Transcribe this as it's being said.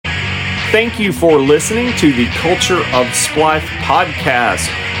Thank you for listening to the Culture of Splife podcast.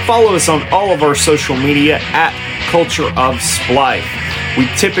 Follow us on all of our social media at Culture of Splife. We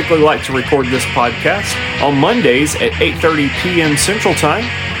typically like to record this podcast on Mondays at 8:30 p.m. Central Time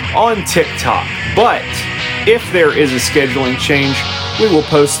on TikTok. But if there is a scheduling change, we will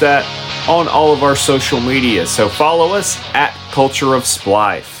post that on all of our social media. So follow us at Culture of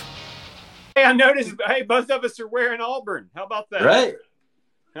Splife. Hey, I noticed, both of us are wearing Auburn. How about that? Right.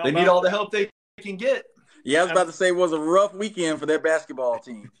 They need all the help they can get. Yeah, I was about to say it was a rough weekend for their basketball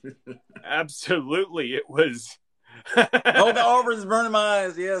team. Absolutely. It was. Oh, the Auburn's burning my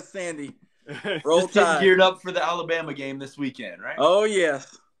eyes. Yes, Sandy. Roll Tide. Geared up for the Alabama game this weekend, right? Oh,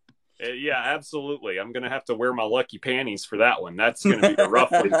 yes. Yeah, absolutely. I'm going to have to wear my lucky panties for that one. That's going to be the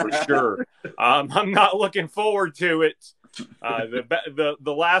rough one for sure. I'm not looking forward to it. The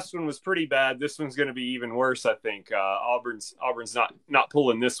last one was pretty bad. This one's going to be even worse, I think. Auburn's not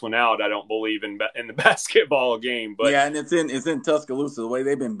pulling this one out, I don't believe, in the basketball game. But yeah, and it's in Tuscaloosa. The way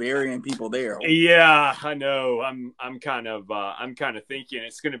they've been burying people there. Yeah, I know. I'm kind of thinking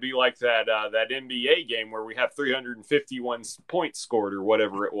it's going to be like that NBA game where we have 351 points scored or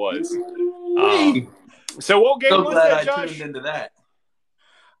whatever it was. So what game was that, Josh? I tuned into that.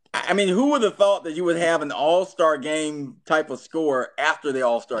 I mean, who would have thought that you would have an all-star game type of score after the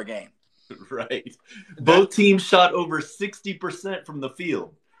all-star game? Right. Both teams shot over 60% from the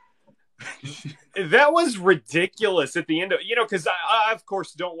field. That was ridiculous at the end of, because I of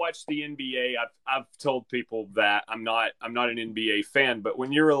course don't watch the NBA. I've told people that I'm not an NBA fan, but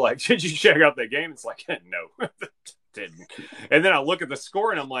when you were like, did you check out that game? It's like, no. Didn't. And then I look at the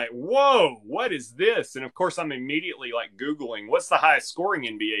score and I'm like, whoa, what is this? And of course I'm immediately like Googling, what's the highest scoring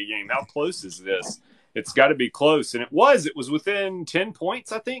NBA game? How close is this? It's got to be close. And it was within 10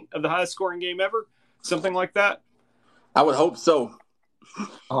 points, I think, of the highest scoring game ever. Something like that. I would hope so.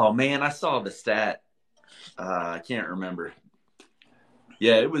 Oh man, I saw the stat. I can't remember.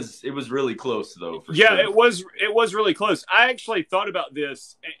 Yeah, it was really close though. Yeah, sure. It was really close. I actually thought about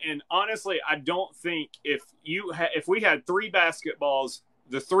this, and honestly, I don't think if we had three basketballs,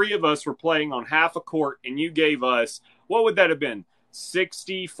 the three of us were playing on half a court, and you gave us, what would that have been?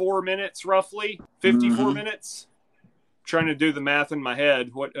 64 minutes, roughly 54 minutes. Trying to do the math in my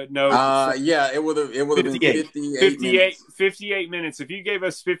head. What? No. Yeah, it would have been 58 minutes. If you gave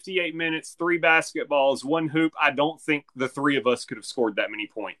us 58 minutes, three basketballs, one hoop, I don't think the three of us could have scored that many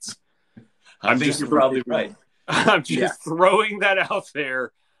points. I think you're probably right. I'm just throwing that out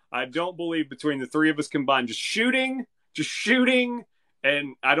there. I don't believe between the three of us combined, just shooting,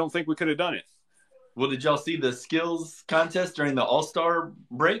 and I don't think we could have done it. Well, did y'all see the skills contest during the All-Star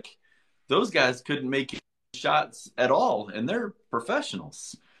break? Those guys couldn't make shots at all, and they're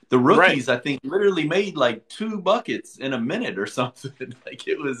professionals. The rookies, right, I think, literally made like 2 buckets in a minute or something. Like,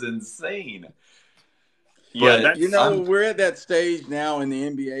 it was insane. Yeah, we're at that stage now in the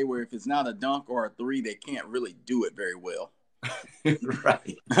NBA where if it's not a dunk or a three, they can't really do it very well.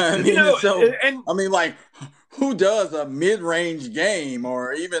 Right. I mean, like, who does a mid-range game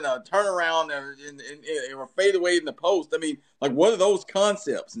or even a turnaround or fade away in the post? I mean, like, what are those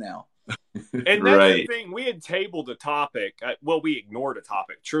concepts now? And that's the thing. We had tabled a topic. We ignored a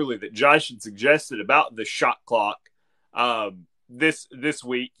topic, truly, that Josh had suggested about the shot clock this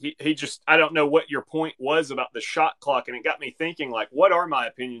week. He just, I don't know what your point was about the shot clock, and it got me thinking, like, what are my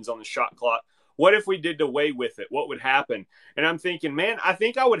opinions on the shot clock? What if we did away with it? What would happen? And I'm thinking, man, I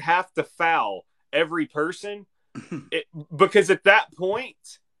think I would have to foul every person because at that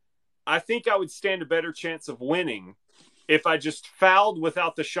point, I think I would stand a better chance of winning if I just fouled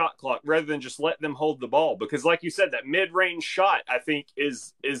without the shot clock rather than just let them hold the ball. Because like you said, that mid-range shot, I think,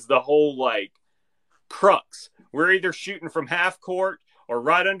 is the whole, like, crux. We're either shooting from half court or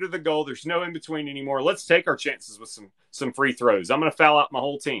right under the goal. There's no in-between anymore. Let's take our chances with some free throws. I'm going to foul out my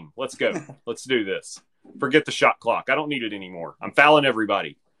whole team. Let's go. Let's do this. Forget the shot clock. I don't need it anymore. I'm fouling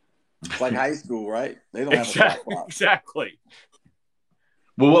everybody. It's like high school, right? They don't have a shot clock. Exactly.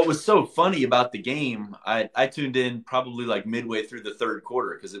 Well, what was so funny about the game, I tuned in probably like midway through the third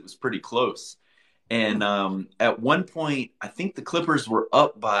quarter because it was pretty close. And at one point, I think the Clippers were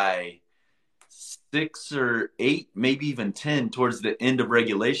up by 6 or 8, maybe even 10 towards the end of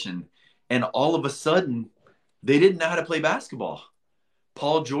regulation. And all of a sudden, they didn't know how to play basketball.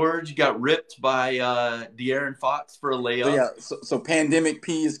 Paul George got ripped by De'Aaron Fox for a layup. So Pandemic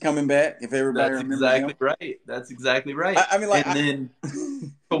P is coming back, if everybody remembers him. That's exactly right. Then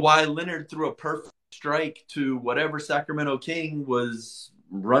Kawhi Leonard threw a perfect strike to whatever Sacramento King was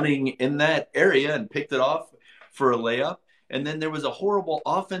running in that area and picked it off for a layup. And then there was a horrible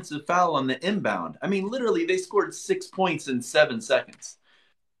offensive foul on the inbound. I mean, literally, they scored 6 points in 7 seconds.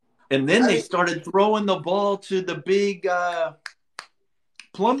 And then they started throwing the ball to the big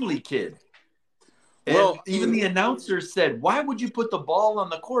Plumlee kid. And even the announcer said, why would you put the ball on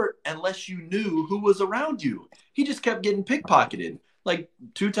the court unless you knew who was around you? He just kept getting pickpocketed like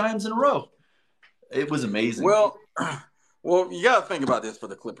 2 times in a row. It was amazing. Well, you got to think about this for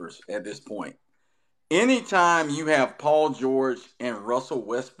the Clippers at this point. Anytime you have Paul George and Russell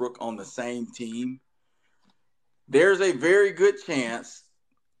Westbrook on the same team, there's a very good chance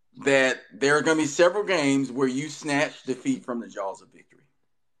that there are going to be several games where you snatch defeat from the jaws of victory.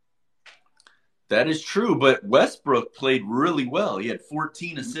 That is true, but Westbrook played really well. He had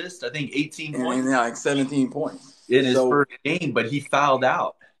 14 assists, I think 18 points. And like 17 points. In his first game, but he fouled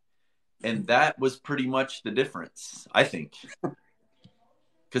out. And that was pretty much the difference, I think.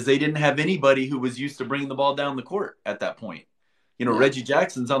 Because they didn't have anybody who was used to bringing the ball down the court at that point. You know, Reggie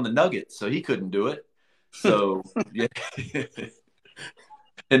Jackson's on the Nuggets, so he couldn't do it. So, yeah.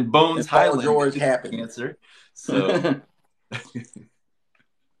 And Bones Highland George happened. Cancer. So,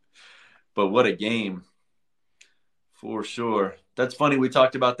 but what a game. For sure. That's funny we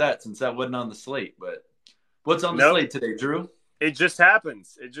talked about that since that wasn't on the slate. But what's on the slate today, Drew? It just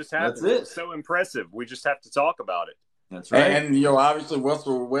happens. It just happens. That's it. It's so impressive. We just have to talk about it. That's right. And you know, obviously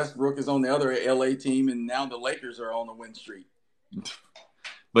Westbrook is on the other LA team, and now the Lakers are on the win streak.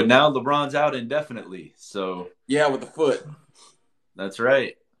 But now LeBron's out indefinitely. So yeah, with the foot. That's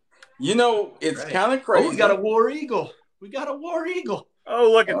right. You know, it's kind of crazy. Oh, we got a War Eagle.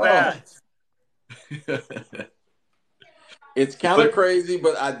 Oh, look at that. It's kind of crazy,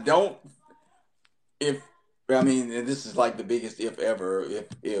 but I don't. This is like the biggest if ever.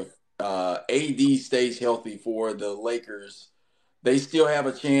 If AD stays healthy for the Lakers, they still have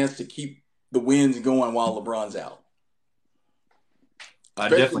a chance to keep the wins going while LeBron's out. I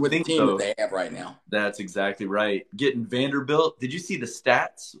definitely with think the team so. that they have right now. That's exactly right. Getting Vanderbilt. Did you see the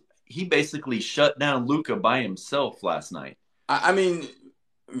stats? He basically shut down Luka by himself last night. I mean,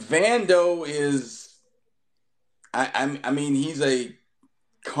 Vando is. I mean, he's a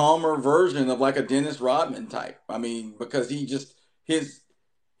calmer version of like a Dennis Rodman type. I mean, because he has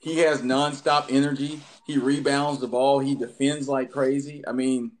nonstop energy. He rebounds the ball. He defends like crazy. I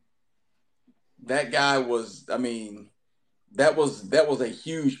mean, that guy was. I mean, that was a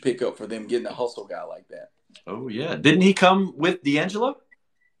huge pickup for them getting a hustle guy like that. Oh yeah, didn't he come with D'Angelo?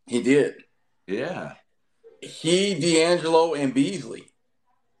 He did. Yeah. He, D'Angelo, and Beasley.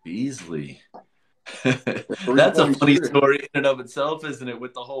 That's a funny story in and of itself, isn't it?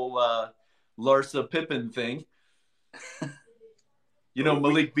 With the whole Larsa Pippen thing. You know,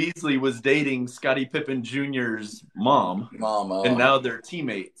 Malik Beasley was dating Scottie Pippen Jr.'s mom. And now they're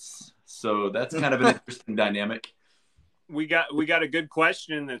teammates. So that's kind of an interesting dynamic. We got a good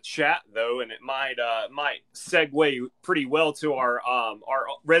question in the chat though, and it might segue pretty well to our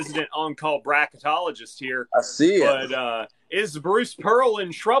resident on-call bracketologist here. I see it. But is Bruce Pearl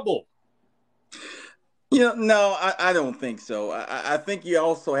in trouble? No, I don't think so. I think you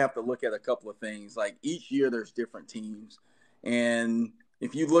also have to look at a couple of things. Like each year, there's different teams, and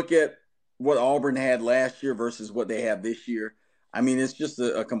if you look at what Auburn had last year versus what they have this year, I mean, it's just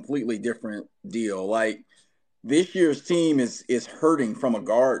a completely different deal. Like. This year's team is hurting from a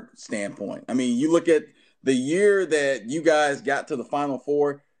guard standpoint. I mean, you look at the year that you guys got to the Final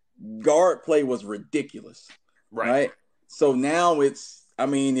Four, guard play was ridiculous, right? So now it's, I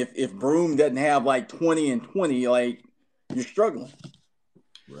mean, if Broome doesn't have like 20 and 20, like you're struggling.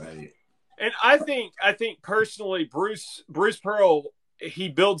 Right. And I think personally, Bruce Pearl, he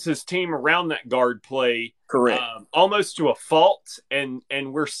builds his team around that guard play. Correct. Almost to a fault, and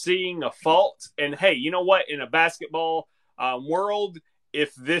we're seeing a fault. And hey, you know what? In a basketball world,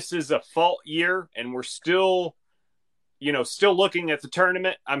 if this is a fault year and we're still looking at the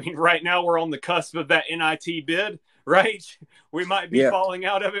tournament, I mean, right now we're on the cusp of that NIT bid, right? We might be falling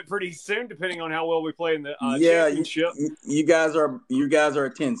out of it pretty soon, depending on how well we play in the championship. You guys are a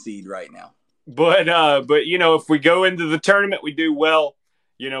 10 seed right now. But if we go into the tournament, we do well.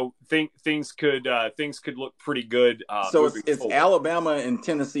 Things could look pretty good. So it's Alabama and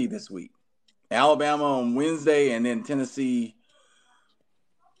Tennessee this week. Alabama on Wednesday, and then Tennessee.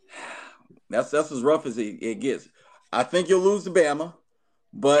 That's as rough as it gets. I think you'll lose to Bama,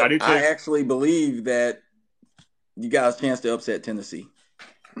 but I actually believe that you got a chance to upset Tennessee.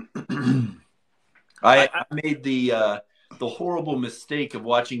 I made the horrible mistake of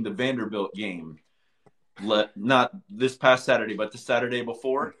watching the Vanderbilt game. Not this past Saturday, but the Saturday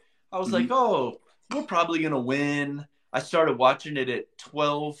before. I was like, oh, we're probably going to win. I started watching it at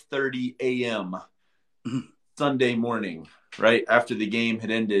 12:30 a.m. Sunday morning, right after the game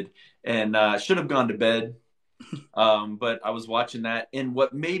had ended, and should have gone to bed. But I was watching that, and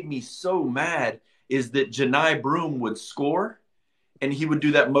what made me so mad is that Janai Broom would score, and he would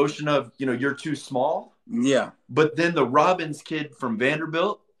do that motion of, you're too small. Yeah. But then the Robbins kid from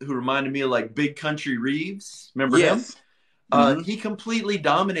Vanderbilt, who reminded me of like Big Country Reeves, remember him? He completely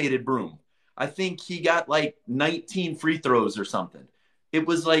dominated Broom. I think he got like 19 free throws or something. It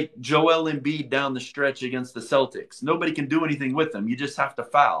was like Joel Embiid down the stretch against the Celtics. Nobody can do anything with them. You just have to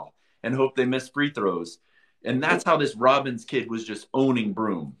foul and hope they miss free throws. And that's how this Robbins kid was just owning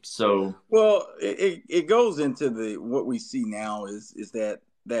Broom. So, well, it goes into what we see now is that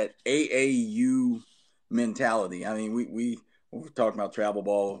AAU mentality. I mean, we were talking about travel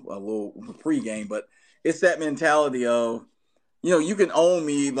ball a little pregame, but it's that mentality of, you can own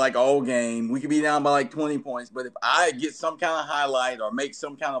me like all game. We could be down by like 20 points, but if I get some kind of highlight or make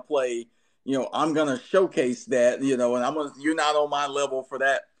some kind of play, I'm gonna showcase that, and you're not on my level for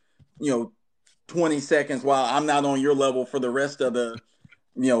that, 20 seconds while I'm not on your level for the rest of the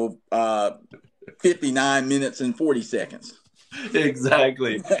 59 minutes and 40 seconds.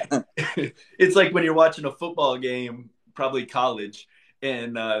 Exactly. It's like when you're watching a football game, probably college,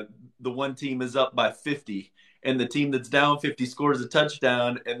 and the one team is up by 50 and the team that's down 50 scores a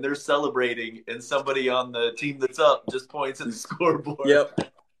touchdown and they're celebrating and somebody on the team that's up just points at the scoreboard.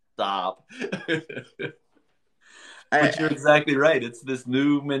 Yep. Stop. But you're exactly right. It's this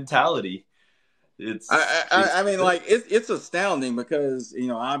new mentality. I mean, like it's astounding because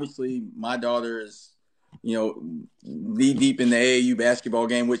obviously my daughter is knee deep in the AAU basketball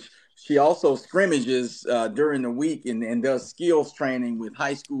game, which she also scrimmages during the week and does skills training with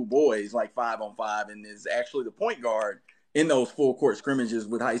high school boys, like 5-on-5, and is actually the point guard in those full court scrimmages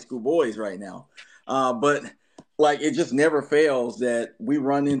with high school boys right now. But like it just never fails that we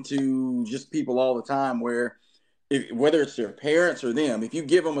run into just people all the time where whether it's their parents or them, if you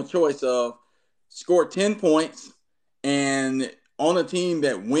give them a choice of score 10 points and on a team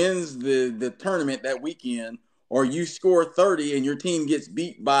that wins the tournament that weekend, or you score 30 and your team gets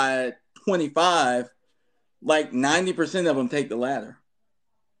beat by 25, like 90% of them take the latter.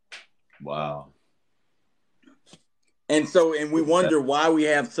 Wow. And we wonder why we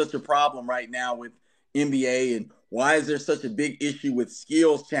have such a problem right now with NBA and why is there such a big issue with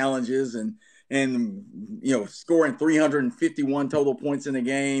skills challenges and scoring 351 total points in a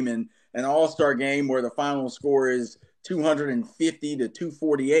game and an all-star game where the final score is 250 to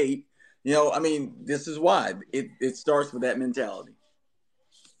 248. I mean, this is why it starts with that mentality.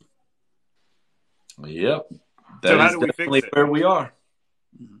 Yep. That is definitely where we are.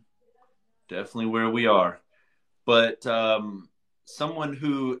 Mm-hmm. Definitely where we are. But someone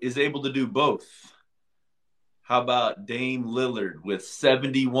who is able to do both. How about Dame Lillard with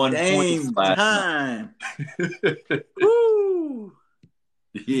 71 points last time. Woo!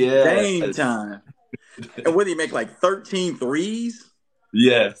 Yeah. Dame time. And what did he make, like 13 threes?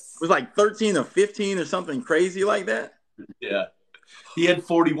 Yes. It was like 13 or 15 or something crazy like that. Yeah. He had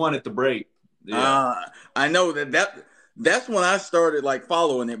 41 at the break. Yeah. I know that's when I started like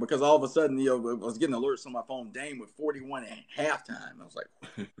following it because all of a sudden, I was getting alerts on my phone. Dame with 41 at halftime. I was like,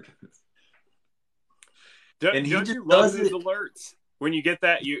 and don't you love those alerts? When you get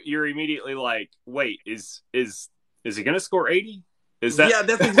that, you're immediately like, wait, is he going to score 80? Is that? Yeah,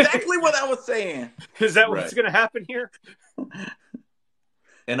 that's exactly what I was saying. Is that what's going to happen here?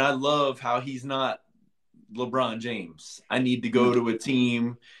 And I love how he's not LeBron James. I need to go to a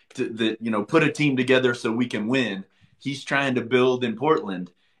team that put a team together so we can win. He's trying to build in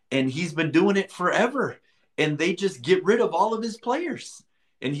Portland, and he's been doing it forever. And they just get rid of all of his players,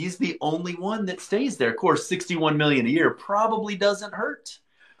 and he's the only one that stays there. Of course, $61 million a year probably doesn't hurt.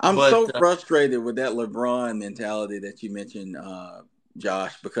 I'm so frustrated with that LeBron mentality that you mentioned,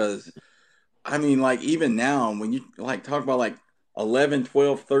 Josh, because I mean, like even now when you like talk about like 11,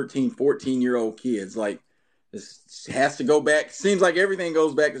 12, 13, 14-year-old kids, like this has to go back. Seems like everything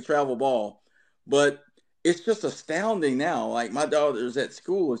goes back to travel ball, but it's just astounding now. Like my daughter's at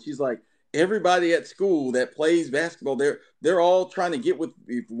school and she's like, everybody at school that plays basketball, they're all trying to get with,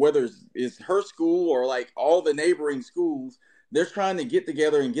 whether it's her school or like all the neighboring schools, they're trying to get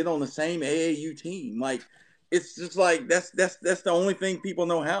together and get on the same AAU team. Like it's just like that's the only thing people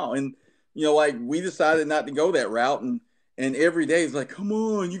know how. And like we decided not to go that route, and every day it's like, come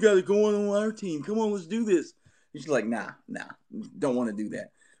on, you got to go on our team. Come on, let's do this. And she's like, nah, don't want to do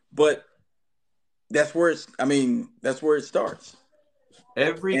that. But that's where it starts.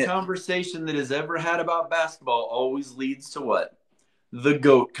 Every conversation that is ever had about basketball always leads to what? The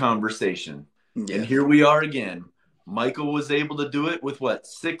GOAT conversation. Yes. And here we are again. Michael was able to do it with what?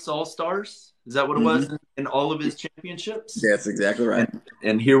 6 All-Stars? Is that what it was in all of his championships? That's exactly right.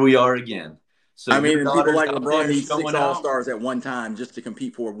 And here we are again. So I mean, and people like out LeBron there need 6 showing out. All-Stars at one time just to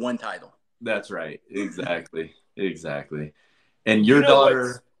compete for one title. That's right. Exactly. Exactly. And your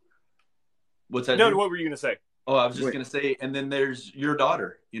daughter, what's that? No, what were you going to say? Oh, I was just going to say, and then there's your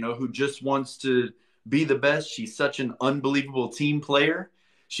daughter, who just wants to be the best. She's such an unbelievable team player.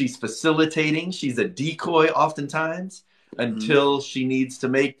 She's facilitating. She's a decoy oftentimes until she needs to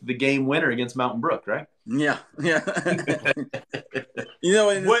make the game winner against Mountain Brook, right? Yeah. Yeah. And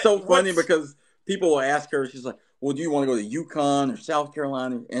it's so funny because people will ask her, she's like, well, do you want to go to UConn or South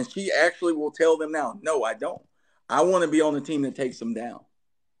Carolina? And she actually will tell them now, no, I don't. I want to be on the team that takes them down.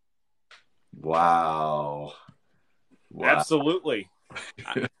 Wow. Absolutely.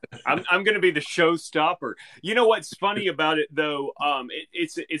 I'm going to be the showstopper. You know what's funny about it, though?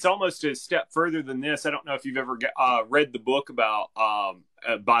 It's almost a step further than this. I don't know if you've ever read the book about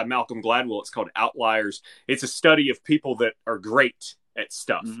by Malcolm Gladwell. It's called Outliers. It's a study of people that are great at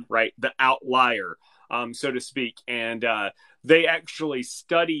stuff, right? The outlier, so to speak. And they actually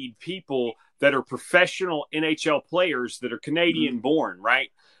studied people that are professional NHL players that are Canadian born,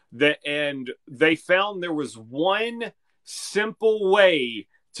 right? And they found there was one simple way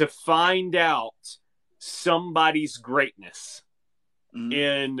to find out somebody's greatness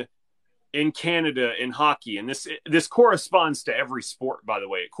in Canada in hockey. And this corresponds to every sport, by the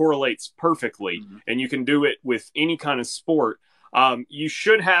way. It correlates perfectly, and you can do it with any kind of sport. You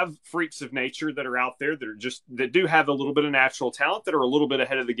should have freaks of nature that are out there that do have a little bit of natural talent, that are a little bit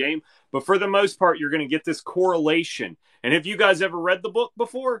ahead of the game. But for the most part, you're going to get this correlation. And have you guys ever read the book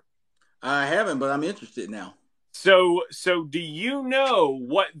before? I haven't, but I'm interested now. So do you know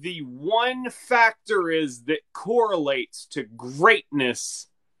what the one factor is that correlates to greatness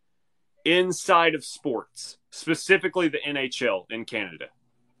inside of sports, specifically the NHL in Canada?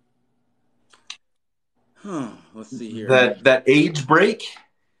 Let's see here. That age break,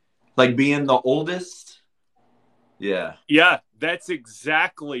 like being the oldest. Yeah. Yeah, that's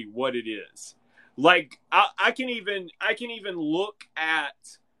exactly what it is. Like I can even look at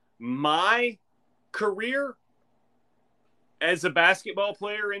my career as a basketball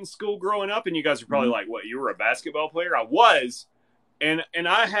player in school growing up, and you guys are probably like, "What? You were a basketball player?" I was, and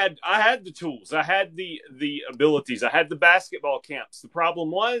I had the tools, I had the abilities, I had the basketball camps. The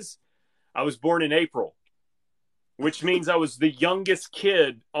problem was, I was born in April, which means I was the youngest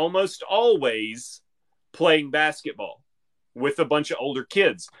kid almost always playing basketball with a bunch of older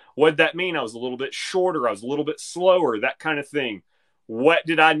kids. What'd that mean? I was a little bit shorter, I was a little bit slower, that kind of thing. What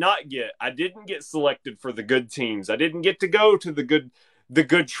did I not get? I didn't get selected for the good teams. I didn't get to go to the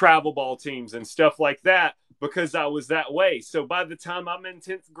good travel ball teams and stuff like that because I was that way. So by the time I'm in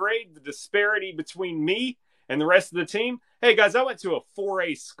 10th grade, the disparity between me and the rest of the team, hey guys, I went to a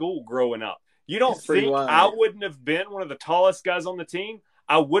 4A school growing up. You don't think I wouldn't have been one of the tallest guys on the team?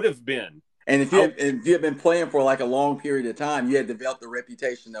 I would have been. And if you had been playing for like a long period of time, you had developed the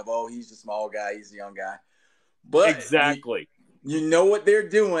reputation of, oh, he's a small guy, he's a young guy. But exactly. You know what they're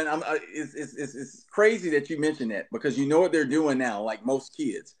doing. It's crazy that you mentioned that because you know what they're doing now. Like most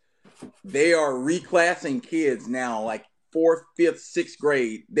kids, they are reclassing kids now, like 4th, 5th, 6th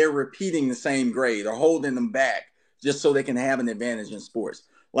grade. They're repeating the same grade or holding them back just so they can have an advantage in sports.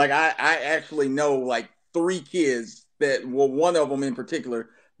 Like I actually know like 3 kids that, well, one of them in particular,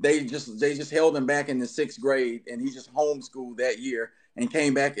 they just held him back in the 6th grade, and he just homeschooled that year and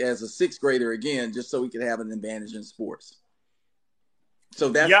came back as a 6th grader again just so he could have an advantage in sports. So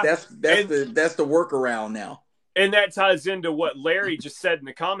that's the workaround now. And that ties into what Larry just said in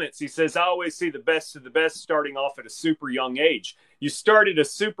the comments. He says, I always see the best of the best starting off at a super young age. You start at a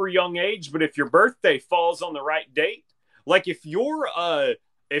super young age, but if your birthday falls on the right date, like if you're a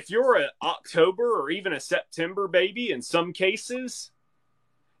October or even a September baby, in some cases,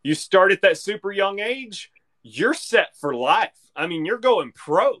 you start at that super young age, you're set for life. I mean, you're going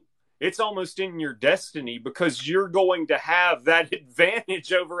pro. It's almost in your destiny because you're going to have that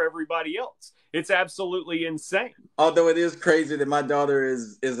advantage over everybody else. It's absolutely insane. Although it is crazy that my daughter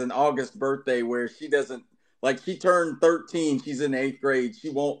is an August birthday where she doesn't, like she turned 13. She's in the 8th grade.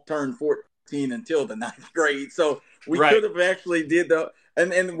 She won't turn 14 until the 9th grade. So we could have actually did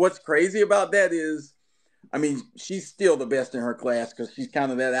and what's crazy about that is, I mean, she's still the best in her class because she's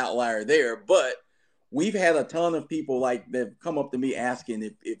kind of that outlier there, but we've had a ton of people like that come up to me asking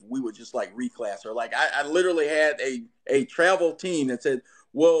if we would just like reclass her. Like I literally had a travel team that said,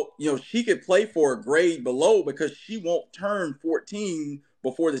 well, she could play for a grade below because she won't turn 14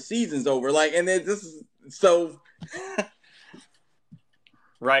 before the season's over. Like, and then this is so.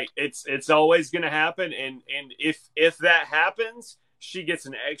 Right. It's always going to happen. And if that happens, she gets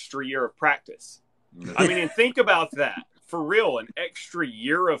an extra year of practice. I mean, and think about that for real, an extra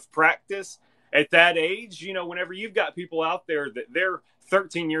year of practice. at that age, whenever you've got people out there that they're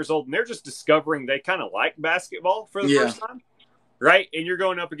 13 years old and they're just discovering they kind of like basketball for the first time, right? And you're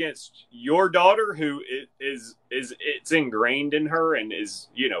going up against your daughter who is it's ingrained in her and is,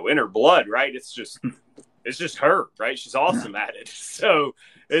 in her blood, right? It's just her, right? She's awesome at it. So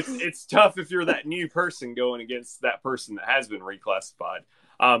it's tough if you're that new person going against that person that has been reclassified.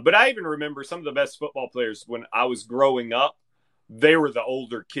 But I even remember some of the best football players when I was growing up, they were the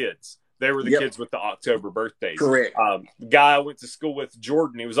older kids. They were the kids with the October birthdays. Correct. The guy I went to school with,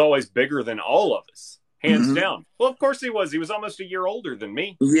 Jordan, he was always bigger than all of us, hands down. Well, of course he was. He was almost a year older than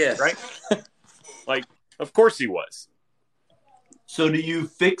me. Yes. Right? Like, of course he was. So do you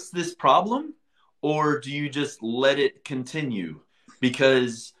fix this problem or do you just let it continue?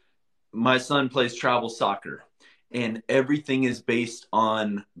 Because my son plays travel soccer and everything is based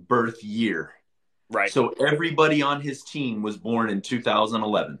on birth year. Right. So everybody on his team was born in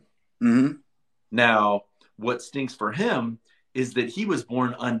 2011. Mm-hmm. Now, what stinks for him is that he was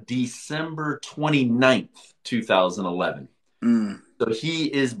born on December 29th, 2011. So he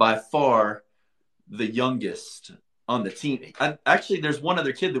is by far the youngest on the team. Actually, there's one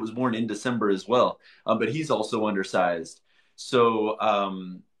other kid that was born in December as well, but he's also undersized. So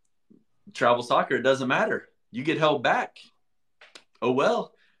travel soccer, it doesn't matter. You get held back. Oh,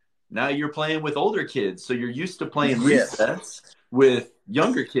 well, now you're playing with older kids. So you're used to playing resets with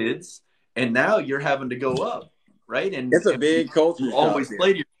younger kids, and now you're having to go up, right? And it's a big culture. You always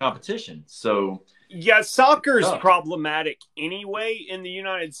played your competition. So yeah, soccer is problematic anyway in the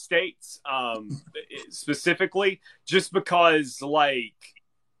United States, specifically, just because like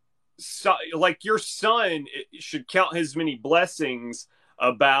your son should count his many blessings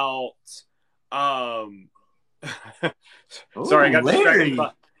about. Sorry, I got distracted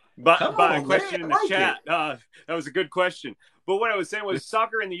by a question in the chat. That was a good question. But what I was saying was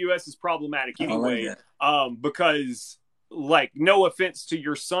soccer in the U.S. is problematic anyway, because, like, no offense to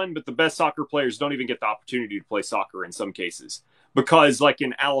your son, but the best soccer players don't even get the opportunity to play soccer in some cases. Because, like,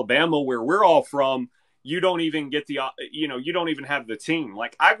 in Alabama, where we're all from, you don't even get you don't even have the team.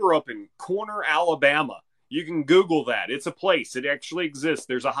 Like, I grew up in Corner, Alabama. You can Google that. It's a place. It actually exists.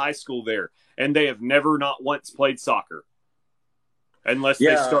 There's a high school there. And they have never not once played soccer. Unless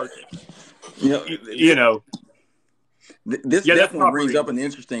they start, This definitely brings up an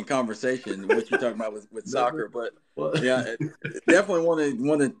interesting conversation, what you're talking about with soccer. But definitely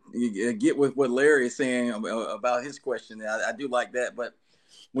want to get with what Larry is saying about his question. I do like that. But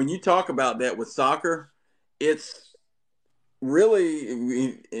when you talk about that with soccer, it's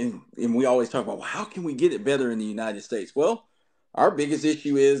really, and we always talk about, well, how can we get it better in the United States? Well, our biggest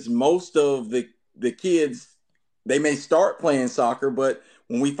issue is most of the kids, they may start playing soccer, but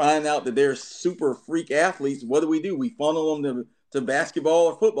when we find out that they're super freak athletes, what do? We funnel them to basketball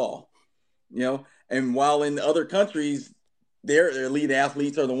or football, and while in other countries, their elite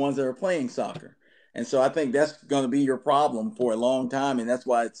athletes are the ones that are playing soccer. And so I think that's going to be your problem for a long time. And that's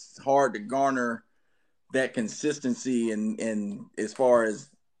why it's hard to garner that consistency. And as far as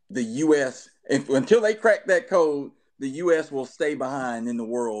the U.S., until they crack that code, the U.S. will stay behind in the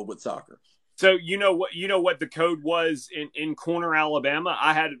world with soccer. So you know what the code was in Corner, Alabama?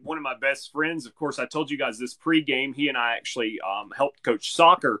 I had one of my best friends. Of course, I told you guys this pregame. He and I actually helped coach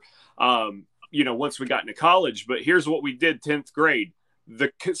soccer, once we got into college. But here's what we did 10th grade.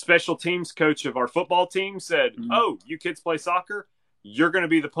 The special teams coach of our football team said, "Oh, you kids play soccer? You're going to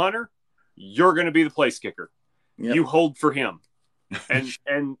be the punter. You're going to be the place kicker. Yep. You hold for him."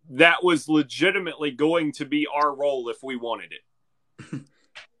 And that was legitimately going to be our role if we wanted it.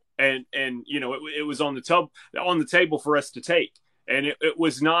 And it was on the table for us to take. And it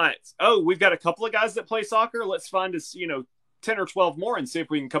was not, oh, we've got a couple of guys that play soccer. Let's find us, 10 or 12 more and see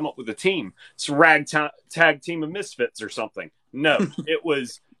if we can come up with a team. It's a ragtag team of misfits or something. No, it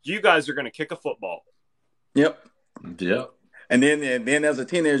was, you guys are going to kick a football. Yep. And then as a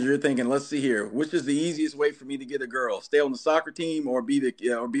teenager, you're thinking, let's see here, which is the easiest way for me to get a girl? Stay on the soccer team or be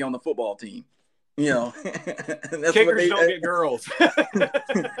on the football team? That's kickers don't get girls.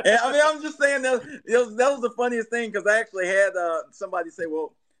 I'm just saying that was the funniest thing, because I actually had somebody say,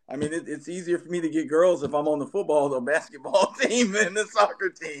 well, it's easier for me to get girls if I'm on the football or basketball team than the soccer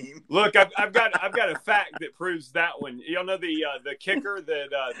team. Look, I've got a fact that proves that one. Y'all know the kicker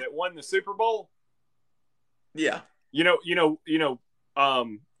that won the Super Bowl? Yeah.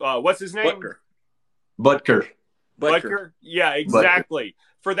 What's his name? Butker. Yeah, exactly. Butker.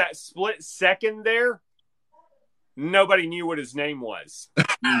 For that split second there, nobody knew what his name was.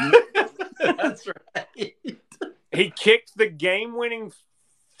 That's right. He kicked the game-winning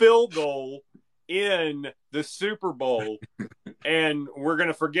field goal in the Super Bowl and we're going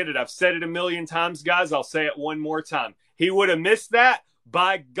to forget it. I've said it a million times, guys. I'll say it one more time. He would have missed that.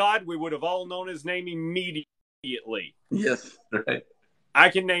 By God, we would have all known his name immediately. Yes. Right. I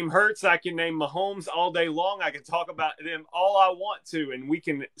can name Hurts. I can name Mahomes all day long. I can talk about them all I want to, and we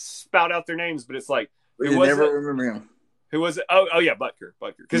can spout out their names. But it's like, you never remember him. Who was it? Oh yeah, Butker.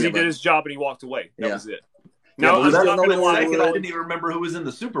 Because he did his job and he walked away. That was it. No, I'm not going to lie. I didn't even remember who was in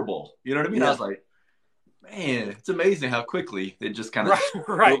the Super Bowl. You know what I mean? Yeah. I was like, man, it's amazing how quickly it just kind of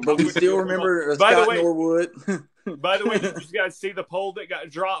right. But we still remember Scott Norwood. By the way, did you guys see the poll that got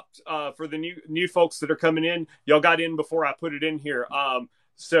dropped for the new folks that are coming in? Y'all got in before I put it in here.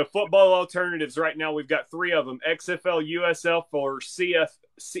 So football alternatives right now, we've got 3 of them: XFL, USF, or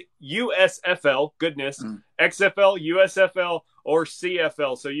USFL. Goodness, XFL, USFL, or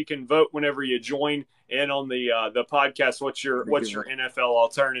CFL. So you can vote whenever you join in on the podcast. What's your NFL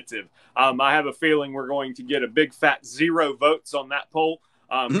alternative? I have a feeling we're going to get a big fat 0 votes on that poll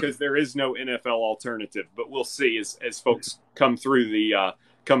because there is no NFL alternative. But we'll see as folks come through the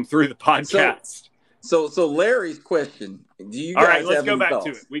podcast. So Larry's question: do you guys all right? Let's have go any back thoughts?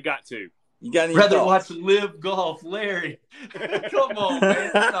 to it. We got to. You got any rather thoughts? watch Live Golf, Larry? Come on, man.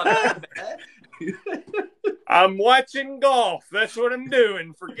 That's not that bad. I'm watching golf. That's what I'm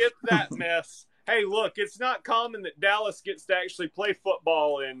doing. Forget that mess. Hey, look, it's not common that Dallas gets to actually play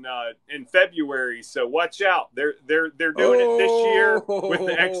football in February, so watch out. They're doing it this year with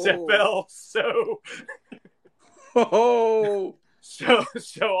the XFL.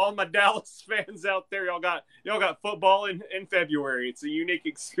 So all my Dallas fans out there, y'all got football in February. It's a unique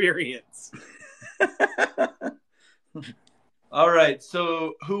experience. All right,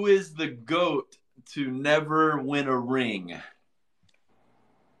 so who is the GOAT to never win a ring?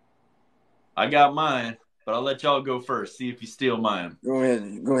 I got mine, but I'll let y'all go first. See if you steal mine. Go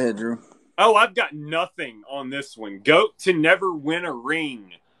ahead, Drew. Oh, I've got nothing on this one. GOAT to never win a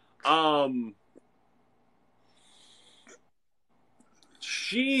ring.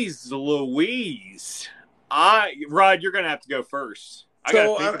 Jeez Louise. Rod, you're gonna have to go first.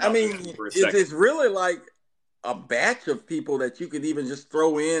 It's really like a batch of people that you could even just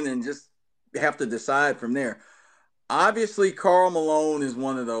throw in and just have to decide from there. Obviously, Karl Malone is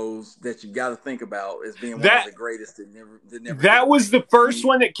one of those that you got to think about as being one of the greatest that never. That was the first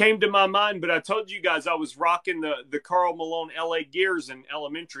one that came to my mind, but I told you guys I was rocking the Karl Malone LA Gears in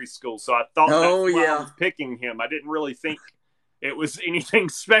elementary school, so I thought I was picking him. I didn't really think it was anything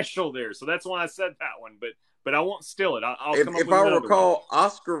special there, so that's why I said that one. But I won't steal it. I'll come up with another one.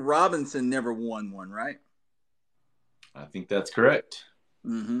 Oscar Robinson never won one, right? I think that's correct.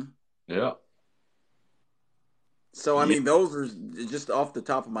 Mm-hmm. Yeah. So, I mean, those are just off the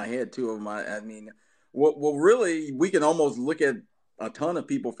top of my head, 2 of them. Well, really, we can almost look at a ton of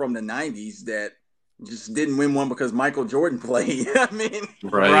people from the 90s that just didn't win one because Michael Jordan played.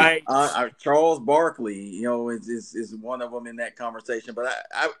 Right. Charles Barkley, is one of them in that conversation. But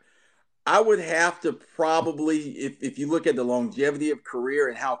I would have to probably, if you look at the longevity of career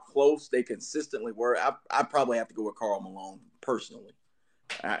and how close they consistently were, I probably have to go with Karl Malone personally.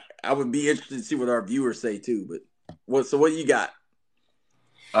 I would be interested to see what our viewers say too. But what do you got?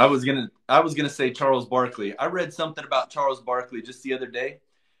 I was gonna say Charles Barkley. I read something about Charles Barkley just the other day.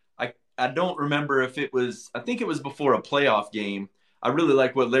 I don't remember if it was. I think it was before a playoff game. I really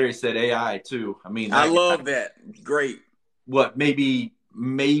like what Larry said. AI too. I mean, I love that. Great. What maybe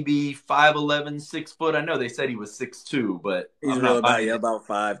 5'11", 6 foot. I know they said he was 6'2", but he's about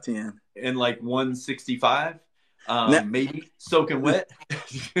 5'10" and like 165. Maybe soaking wet.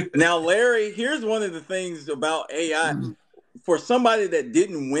 Now, Larry, here's one of the things about AI. For somebody that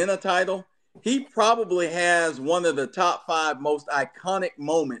didn't win a title, he probably has one of the top 5 most iconic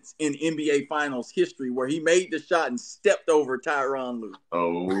moments in NBA Finals history where he made the shot and stepped over Tyronn Lue.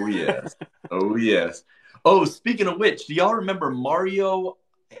 Oh, yes. Oh, yes. Oh, speaking of which, do y'all remember Mario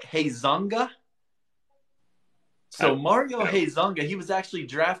Hezonja? So Mario Hezonja, he was actually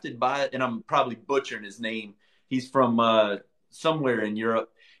drafted by, and I'm probably butchering his name. He's from somewhere in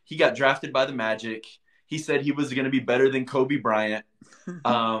Europe. He got drafted by the Magic. He said he was going to be better than Kobe Bryant.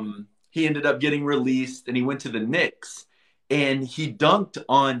 He ended up getting released, and he went to the Knicks. And he dunked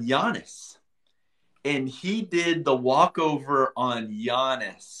on Giannis. And he did the walkover on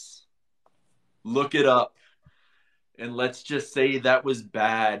Giannis. Look it up. And let's just say that was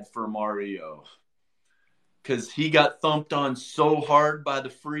bad for Mario. Because he got thumped on so hard by the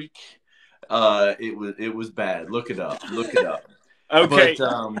freak. It was bad. Look it up. Okay.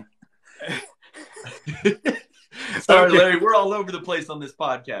 But, sorry, Larry, we're all over the place on this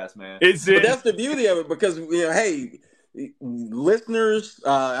podcast, man. But that's the beauty of it because, hey, listeners,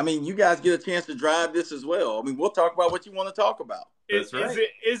 I mean, you guys get a chance to drive this as well. I mean, we'll talk about what you want to talk about. Is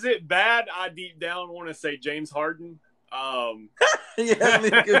it bad? I deep down want to say James Harden. Yeah, I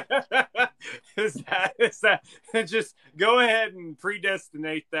mean, is that just go ahead and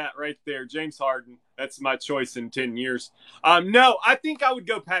predestinate that right there, James Harden. That's my choice in 10 years. No, I think I would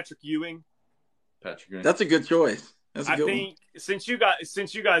go Patrick Ewing. That's a good choice. That's a good one. Since you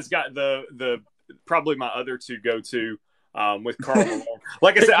guys got the probably my other two go to with Karl Malone.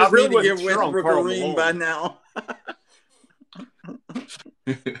 Like I said, I really wasn't sure on Karl Malone by now.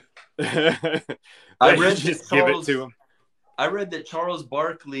 I read just give it to him. I read that Charles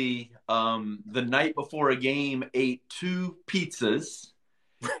Barkley, the night before a game, ate 2 pizzas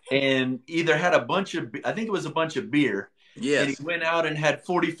and either had I think it was a bunch of beer. Yes. And he went out and had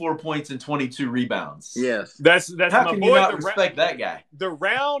 44 points and 22 rebounds. Yes. That's how my can boy, you not respect that guy? The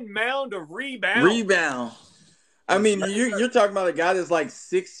round mound of rebound. I mean, you're talking about a guy that's like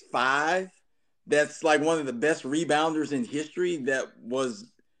 6'5", that's like one of the best rebounders in history. He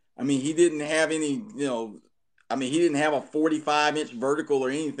didn't have any, he didn't have a 45-inch vertical or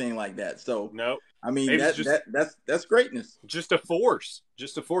anything like that. So no. I mean, that's greatness. Just a force.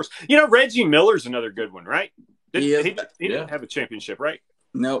 Reggie Miller's another good one, right? He didn't have a championship, right?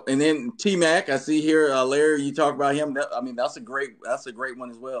 No. And then T-Mac, I see here, Larry, you talk about him. That's a great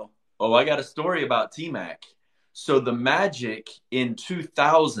one as well. Oh, I got a story about T-Mac. So the Magic in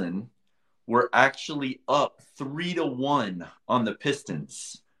 2000 were actually up 3-1 on the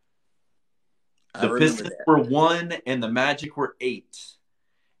Pistons. The Pistons were 1 and the Magic were 8.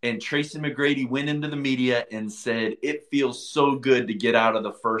 And Tracy McGrady went into the media and said, "It feels so good to get out of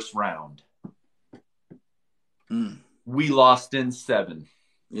the first round." We lost in 7.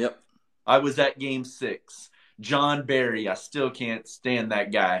 Yep. I was at game 6. John Barry, I still can't stand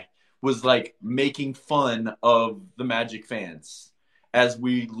that guy, was like making fun of the Magic fans as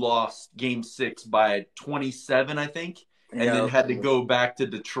we lost game 6 by 27, I think. And then had to go back to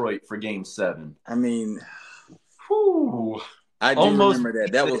Detroit for game 7. I mean, I do remember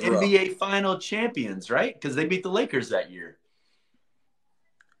that. That was rough. NBA final champions, right? Because they beat the Lakers that year.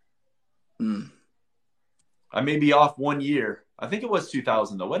 I may be off 1 year. I think it was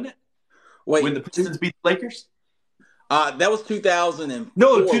 2000, though, wasn't it? Wait, when the Pistons beat the Lakers? That was 2004.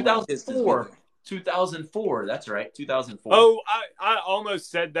 No, 2004. 2004. That's right, 2004. Oh, I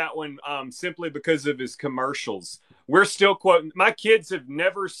almost said that one simply because of his commercials. We're still quoting. My kids have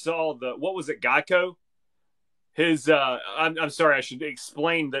never saw what was it, Geico? His, I'm sorry, I should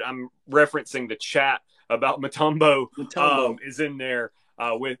explain that I'm referencing the chat about Mutombo. Is in there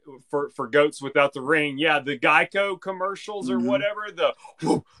for Goats Without the Ring. Yeah, the Geico commercials or whatever.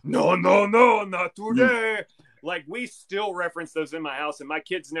 No, not today. Like, we still reference those in my house, and my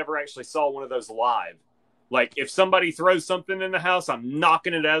kids never actually saw one of those live. Like, if somebody throws something in the house, I'm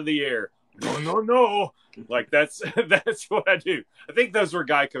knocking it out of the air. No. Like, that's what I do. I think those were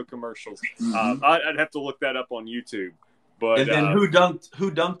Geico commercials. I'd have to look that up on YouTube. But and then who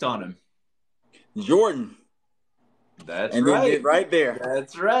dunked on him? Jordan. That's and right. They did right there.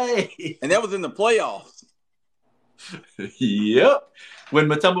 That's right. And that was in the playoffs. Yep. When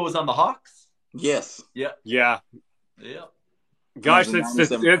Mutombo was on the Hawks. Yes. Yep. Yeah. Yep. Gosh,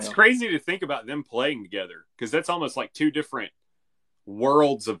 it's crazy to think about them playing together because that's almost like 2 different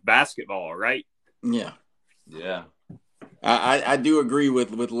worlds of basketball, right? Yeah. Yeah. I do agree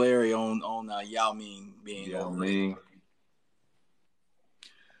with Larry on Yao Ming being Yao Ming.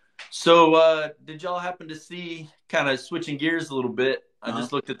 So did y'all happen to see, kind of switching gears a little bit, I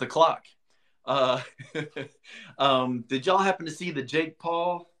just looked at the clock. Did y'all happen to see the Jake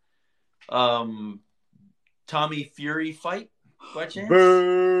Paul Tommy Fury fight by chance?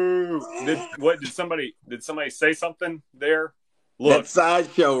 Boo! Did somebody say something there? Look, that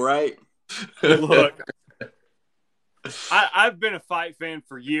sideshow, right? Look, I've been a fight fan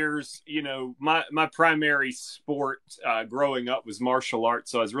for years. My primary sport growing up was martial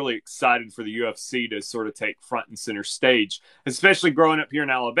arts, so I was really excited for the UFC to sort of take front and center stage, especially growing up here in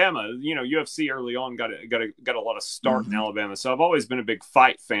Alabama. UFC early on got a lot of start in Alabama, so I've always been a big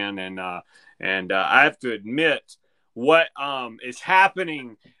fight fan, and I have to admit what is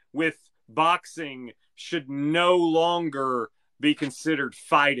happening with boxing should no longer be considered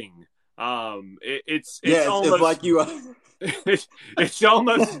fighting. It's like you. It's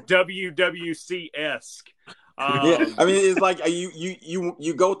almost WWC-esque. Yeah, I mean, it's like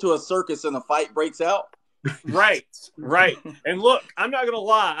you go to a circus and a fight breaks out. Right. And look, I'm not gonna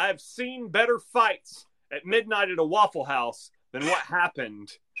lie. I've seen better fights at midnight at a Waffle House than what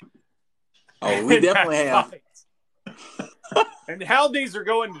happened. Oh, we definitely have. And how these are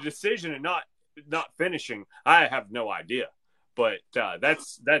going to decision and not not finishing, I have no idea. But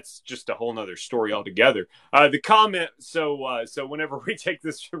that's just a whole nother story altogether. The comment, so whenever we take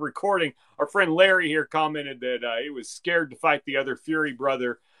this recording, our friend Larry here commented that he was scared to fight the other Fury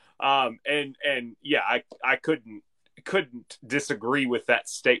brother. And yeah, I couldn't disagree with that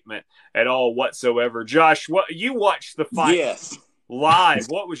statement at all whatsoever. Josh, what you watched the fight live.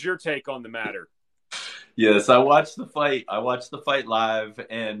 What was your take on the matter? Yes, I watched the fight. I watched the fight live,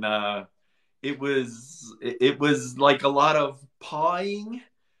 and it was like a lot of pawing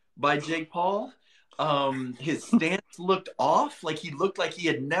by Jake Paul. His stance looked off, like he looked like he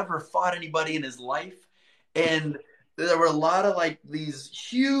had never fought anybody in his life, and there were a lot of like these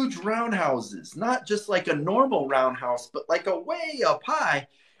huge roundhouses, not just like a normal roundhouse, but like a way up high.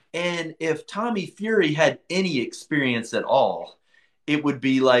 And if Tommy Fury had any experience at all, it would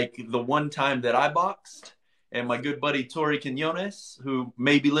be like the one time that I boxed, and my good buddy Tori Quinones, who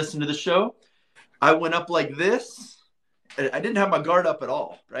may be listening to the show, I went up like this. I didn't have my guard up at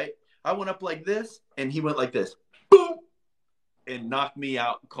all, right? I went up like this, and he went like this, boom, and knocked me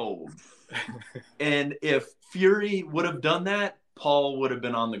out cold. And if Fury would have done that, Paul would have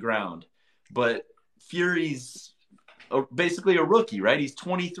been on the ground. But Fury's basically a rookie, right? He's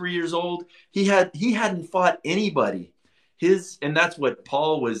 23 years old. He hadn't fought anybody. And that's what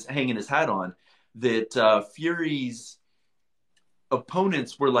Paul was hanging his hat on, that Fury's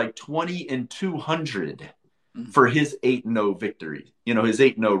opponents were like 20-200 for his 8-0 victory, his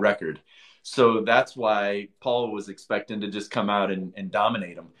 8-0 record. So that's why Paul was expecting to just come out and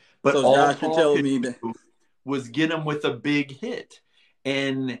dominate him. But so all Josh, Paul you're telling could me do that was get him with a big hit.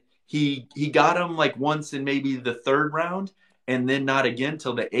 And he got him like once in maybe the third round, and then not again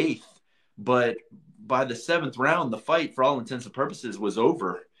till the 8th. But by the 7th round, the fight, for all intents and purposes, was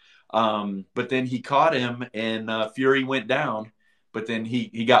over. But then he caught him, and Fury went down. But then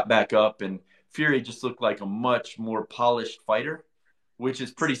he got back up, and Fury just looked like a much more polished fighter, which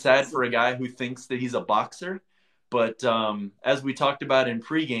is pretty sad for a guy who thinks that he's a boxer. But as we talked about in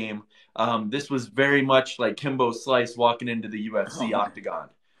pregame, this was very much like Kimbo Slice walking into the UFC octagon.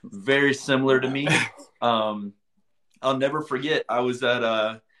 Very similar to me. I'll never forget. I was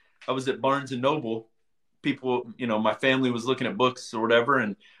at Barnes and Noble. People, my family was looking at books or whatever,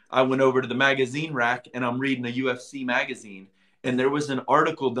 and I went over to the magazine rack, and I'm reading a UFC magazine. And there was an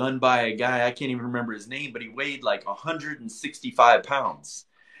article done by a guy, I can't even remember his name, but he weighed like 165 pounds.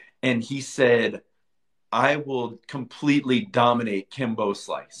 And he said, I will completely dominate Kimbo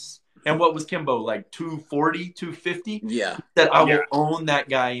Slice. And what was Kimbo, like 240, 250? Yeah. He said, I will own that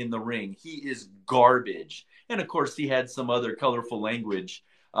guy in the ring. He is garbage. And of course, he had some other colorful language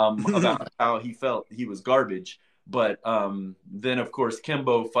about how he felt he was garbage. But then, of course,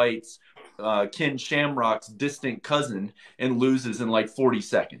 Kimbo fights Ken Shamrock's distant cousin and loses in like 40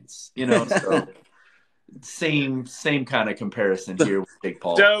 seconds. So same kind of comparison here with Jake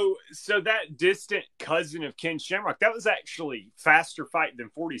Paul. So that distant cousin of Ken Shamrock, that was actually faster fight than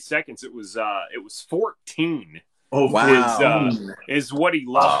 40 seconds. It was 14. Oh wow! Is what he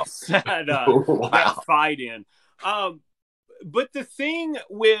lost that fight in. But the thing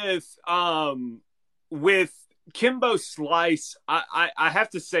with Kimbo Slice, I have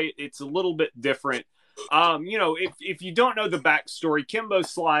to say it's a little bit different. If you don't know the backstory, Kimbo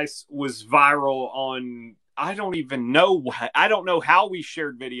Slice was viral on, I don't know how we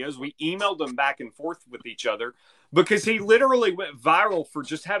shared videos. We emailed them back and forth with each other because he literally went viral for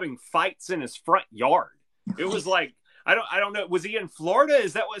just having fights in his front yard. It was like, I don't know. Was he in Florida?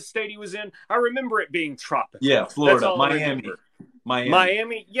 Is that what state he was in? I remember it being tropical. Yeah, Florida,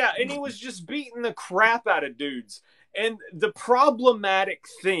 Miami. Yeah, and he was just beating the crap out of dudes. And the problematic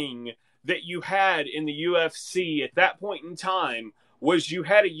thing that you had in the UFC at that point in time was you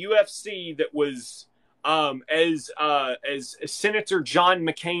had a UFC that was, as Senator John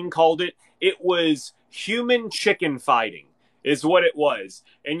McCain called it, it was human chicken fighting is what it was.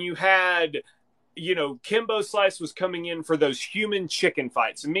 And you had, Kimbo Slice was coming in for those human chicken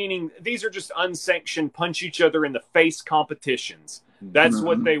fights, meaning these are just unsanctioned punch each other in the face competitions. That's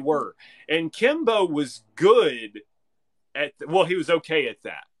what they were. And Kimbo was good he was okay at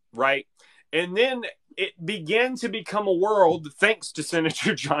that, right? And then it began to become a world, thanks to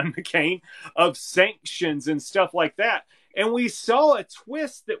Senator John McCain, of sanctions and stuff like that. And we saw a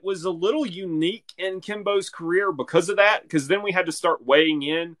twist that was a little unique in Kimbo's career because of that, because then we had to start weighing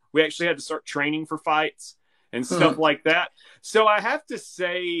in. We actually had to start training for fights and stuff like that. So I have to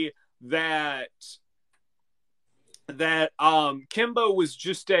say that Kimbo was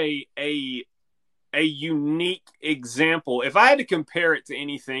just a unique example. If I had to compare it to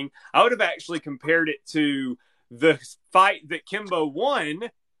anything, I would have actually compared it to the fight that Kimbo won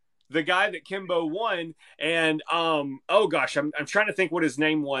the guy that Kimbo won, and oh gosh, I'm trying to think what his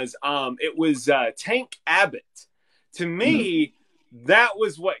name was. It was Tank Abbott. To me, that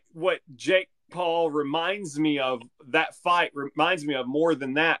was what Jake Paul reminds me of. That fight reminds me of more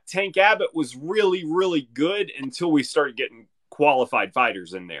than that. Tank Abbott was really, really good until we started getting qualified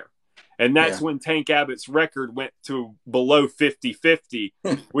fighters in there. And that's when Tank Abbott's record went to below 50-50,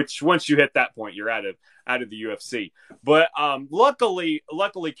 which once you hit that point, you're out of the UFC. But luckily,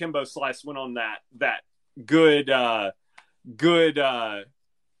 Kimbo Slice went on that good.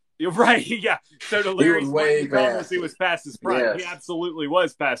 You're right. Yeah. So to Larry's comments, he was past his prime. Yes. He absolutely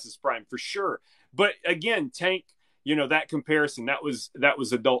was past his prime for sure. But again, Tank, that comparison, that was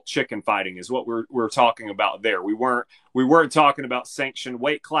adult chicken fighting is what we're talking about there. We weren't talking about sanctioned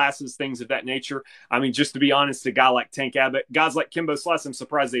weight classes, things of that nature. I mean, just to be honest, a guy like Tank Abbott, guys like Kimbo Slice, I'm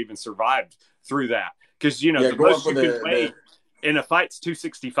surprised they even survived through that. Because, the most you can weigh in a fight's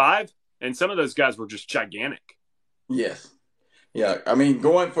 265, and some of those guys were just gigantic. Yes. Yeah, I mean,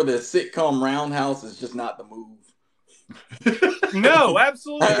 going for the sitcom roundhouse is just not the move. No,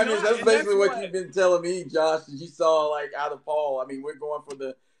 absolutely I mean, that's basically what you've been telling me, Josh, that you saw, like, out of Paul. I mean, we're going for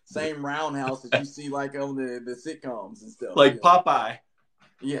the same roundhouse that you see, like, on the sitcoms and stuff. Like Popeye.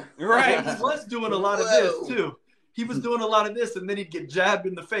 Yeah. Right. He was doing a lot of this, too. He was doing a lot of this, and then he'd get jabbed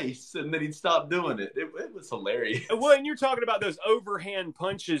in the face, and then he'd stop doing it. It was hilarious. Well, and you're talking about those overhand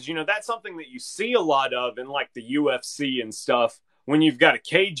punches. That's something that you see a lot of in, like, the UFC and stuff when you've got a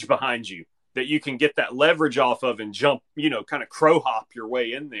cage behind you that you can get that leverage off of and jump, kind of crow hop your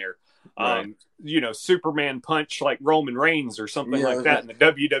way in there. Right. Superman punch like Roman Reigns or something like that in the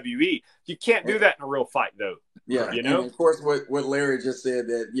WWE. You can't do that in a real fight, though. Yeah, and of course, what Larry just said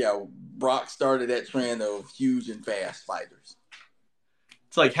that Brock started that trend of huge and fast fighters.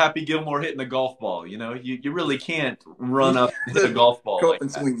 It's like Happy Gilmore hitting a golf ball. You really can't run up to the golf ball like and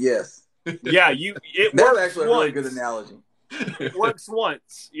swing. Yes. Yeah, that's actually a really good analogy. It works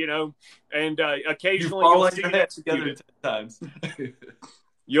once, and occasionally you'll see it executed 10 times.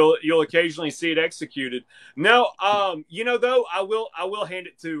 You'll occasionally see it executed. No, though, I will hand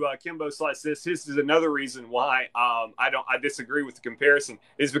it to Kimbo Slice. This is another reason why I disagree with the comparison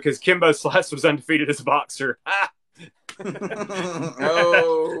is because Kimbo Slice was undefeated as a boxer.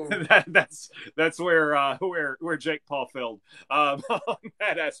 Oh, that's where Jake Paul failed on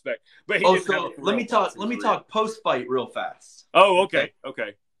that aspect. But let me talk post fight real fast. Oh, okay.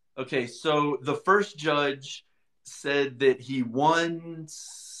 So the first judge said that he won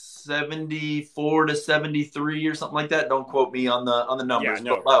 74-73 or something like that. Don't quote me on the numbers,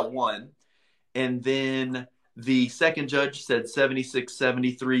 but by one. And then the second judge said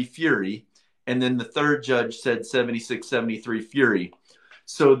 76-73 Fury. And then the third judge said 76-73 Fury.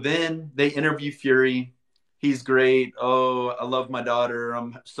 So then they interview Fury. He's great. Oh, I love my daughter.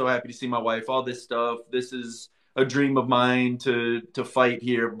 I'm so happy to see my wife. All this stuff. This is a dream of mine to fight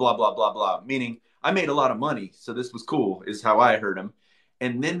here. Blah, blah, blah, blah. Meaning I made a lot of money. So this was cool is how I heard him.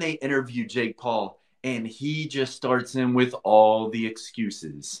 And then they interview Jake Paul. And he just starts in with all the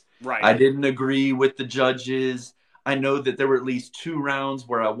excuses. Right. I didn't agree with the judges. I know that there were at least 2 rounds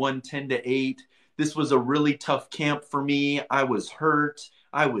where I won 10-8. This was a really tough camp for me. I was hurt.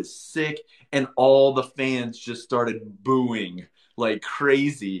 I was sick. And all the fans just started booing like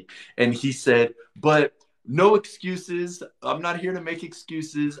crazy. And he said, but no excuses. I'm not here to make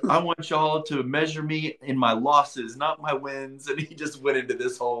excuses. I want y'all to measure me in my losses, not my wins. And he just went into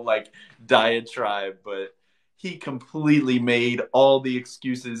this whole like diatribe. But he completely made all the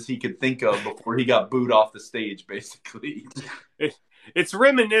excuses he could think of before he got booed off the stage, basically. It's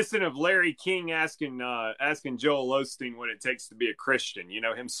reminiscent of Larry King asking Joel Osteen what it takes to be a Christian.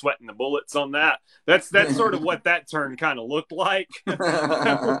 Him sweating the bullets on that. That's sort of what that turn kind of looked like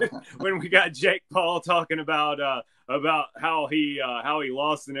when we got Jake Paul talking about how he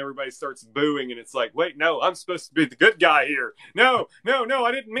lost and everybody starts booing and it's like, wait, no, I'm supposed to be the good guy here. No,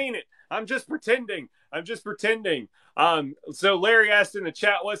 I didn't mean it. I'm just pretending. So Larry asked in the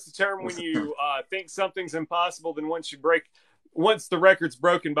chat, what's the term when you think something's impossible, then once the record's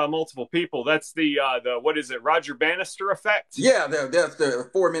broken by multiple people? That's the what is it, Roger Bannister effect? Yeah, that's the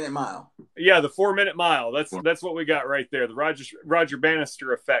 4-minute mile. Yeah, the 4-minute mile. That's what we got right there, the Roger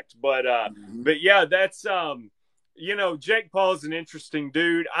Bannister effect. But but yeah, that's Jake Paul's an interesting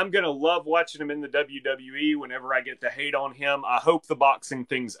dude. I'm gonna love watching him in the WWE whenever I get to hate on him. I hope the boxing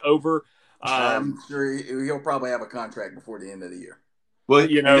thing's over. I'm sure he'll probably have a contract before the end of the year. Well,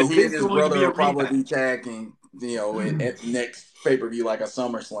 he and his brother will probably be tagging, at the next pay-per-view, like a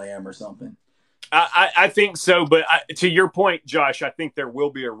SummerSlam or something. I think so, but to your point, Josh, I think there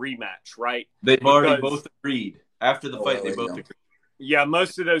will be a rematch, right? They've already both agreed. After the fight, they both agreed. Yeah,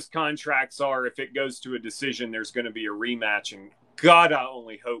 most of those contracts are, if it goes to a decision, there's going to be a rematch. And God, I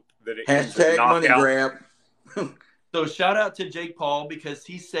only hope that it ends in a knockout. Money grab. So shout out to Jake Paul, because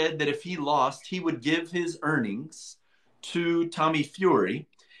he said that if he lost, he would give his earnings to Tommy Fury.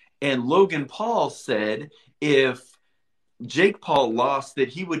 And Logan Paul said if Jake Paul lost, that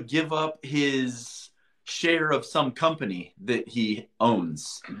he would give up his share of some company that he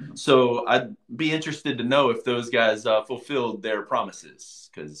owns. So I'd be interested to know if those guys fulfilled their promises,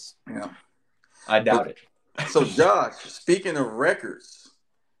 because I doubt it. So Josh, speaking of records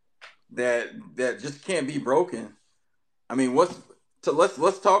that just can't be broken, I mean, let's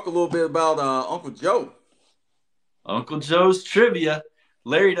talk a little bit about Uncle Joe. Uncle Joe's trivia.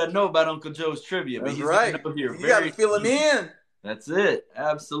 Larry doesn't know about Uncle Joe's trivia, but he's right here. You got to fill him in. That's it.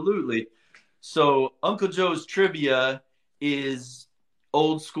 Absolutely. So Uncle Joe's trivia is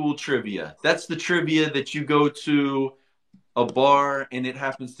old school trivia. That's the trivia that you go to a bar and it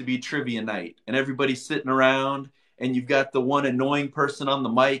happens to be trivia night and everybody's sitting around and you've got the one annoying person on the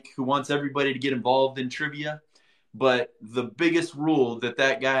mic who wants everybody to get involved in trivia. But the biggest rule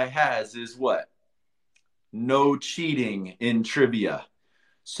that guy has is what? No cheating in trivia.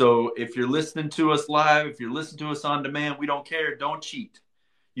 So if you're listening to us live, if you're listening to us on demand, we don't care. Don't cheat.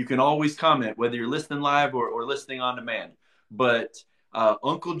 You can always comment, whether you're listening live or listening on demand. But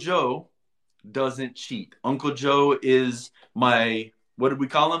Uncle Joe doesn't cheat. Uncle Joe is my, what did we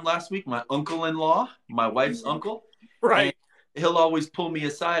call him last week? My uncle-in-law, my wife's uncle. Right. And he'll always pull me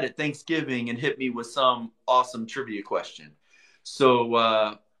aside at Thanksgiving and hit me with some awesome trivia question.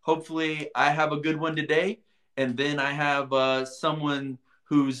 So hopefully I have a good one today. And then I have someone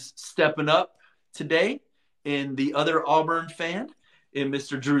who's stepping up today in the other Auburn fan, in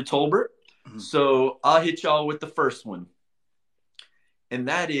Mr. Drew Tolbert. Mm-hmm. So I'll hit y'all with the first one. And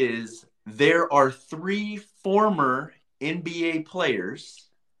that is, there are 3 former NBA players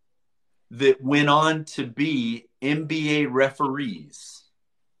that went on to be NBA referees.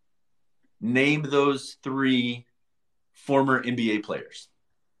 Name those 3 former NBA players.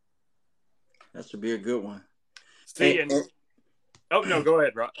 That should be a good one. Oh, no, go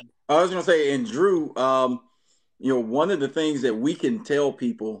ahead, Rob. I was going to say, and Drew, one of the things that we can tell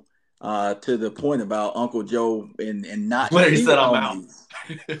people to the point about Uncle Joe and not is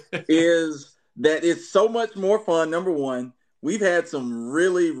that it's so much more fun. Number one, we've had some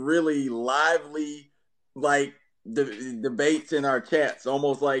really, really lively, debates in our chats,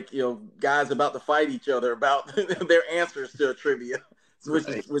 almost like, guys about to fight each other about their answers to a trivia, which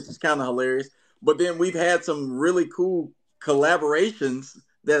is kind of hilarious. But then we've had some really cool collaborations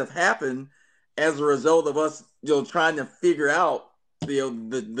that have happened as a result of us, trying to figure out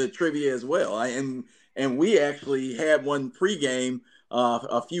the trivia as well. And we actually had one pregame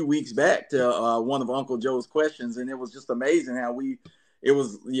a few weeks back to one of Uncle Joe's questions, and it was just amazing how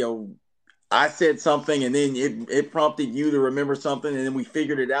I said something and then it prompted you to remember something, and then we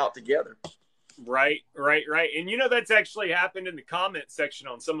figured it out together. Right. And, that's actually happened in the comment section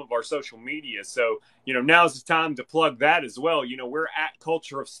on some of our social media. So, now's the time to plug that as well. We're at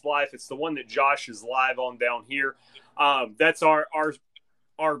Culture of Splife. It's the one that Josh is live on down here. That's our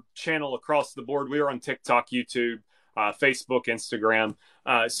channel across the board. We are on TikTok, YouTube, Facebook, Instagram.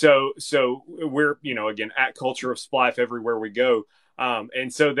 So we're, again, at Culture of Splife everywhere we go.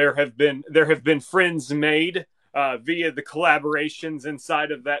 And so there have been friends made via the collaborations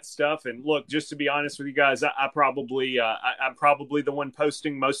inside of that stuff. And look, just to be honest with you guys, I'm probably the one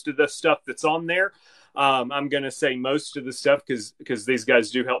posting most of the stuff that's on there. I'm going to say most of the stuff because these guys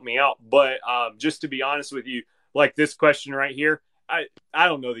do help me out. But just to be honest with you, like this question right here, I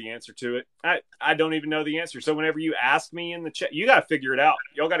don't know the answer to it. I don't even know the answer. So whenever you ask me in the chat, you got to figure it out.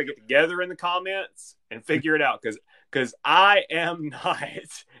 Y'all got to get together in the comments and figure it out because I am not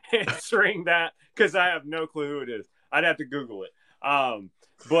answering that because I have no clue who it is. I'd have to Google it. So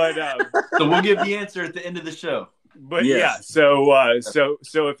we'll give the answer at the end of the show. But yes. So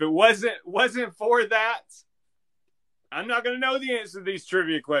if it wasn't for that, I'm not going to know the answer to these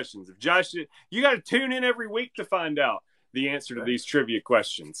trivia questions. If Josh, you got to tune in every week to find out the answer to these trivia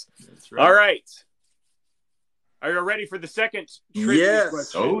questions. That's right. All right. Are you ready for the second trivia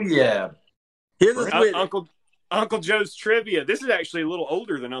question? Oh, yeah. Here's Uncle Joe's trivia. This is actually a little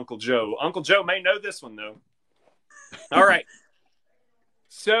older than Uncle Joe. Uncle Joe may know this one, though. All right.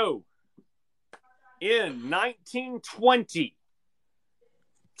 So, in 1920,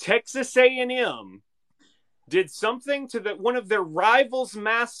 Texas A&M did something to one of their rivals'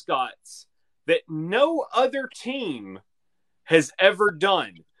 mascots that no other team has ever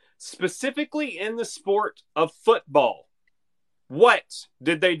done, specifically in the sport of football. What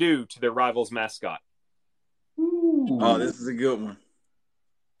did they do to their rivals' mascot? Ooh. Oh, this is a good one.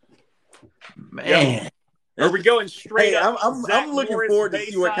 Man. Yep. Are we going straight up? I'm looking forward to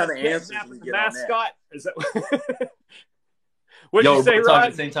see what kind of answers we get on that. Is that what'd you say, Rod?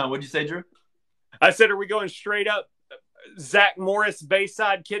 At the same time. What'd you say, Drew? I said, are we going straight up Zach Morris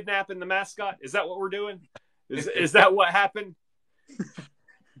Bayside kidnapping the mascot? Is that what we're doing? Is that what happened?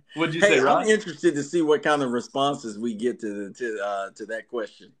 What'd you say, Rod? I'm interested to see what kind of responses we get to that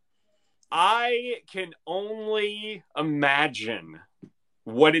question. I can only imagine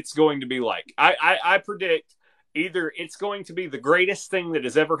what it's going to be like. I predict either it's going to be the greatest thing that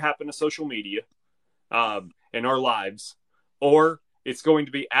has ever happened to social media in our lives, or it's going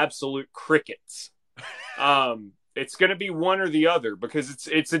to be absolute crickets. It's going to be one or the other, because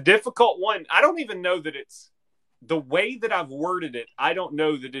it's a difficult one. I don't even know that it's the way that I've worded it. I don't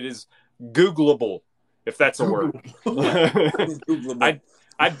know that it is Googleable, if that's a word.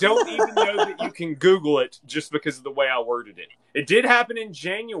 I don't even know that you can Google it just because of the way I worded it. It did happen in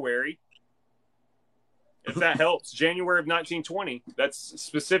January, if that helps. January of 1920. That's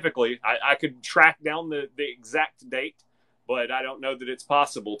specifically. I could track down the exact date, but I don't know that it's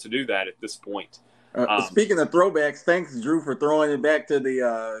possible to do that at this point. Speaking of throwbacks, thanks, Drew, for throwing it back to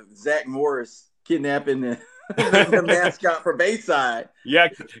the Zach Morris kidnapping the mascot for Bayside. Yeah,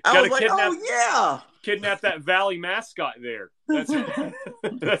 I was like, kidnap that Valley mascot there. That's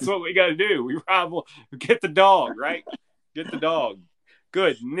what we got to do. We rival. Get the dog, right? Get the dog.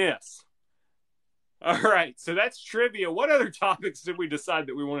 Goodness. All right, so that's trivia. What other topics did we decide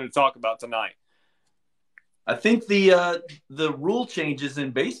that we wanted to talk about tonight? I think the rule changes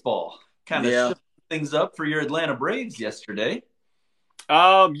in baseball kind of shook things up for your Atlanta Braves yesterday.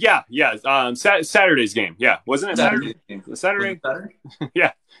 Saturday's game. Yeah, wasn't it Saturday? Saturday?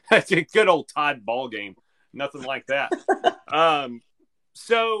 Yeah, that's a good old Todd ball game. Nothing like that.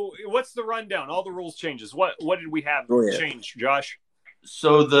 So what's the rundown? All the rules changes. What did we have change, Josh?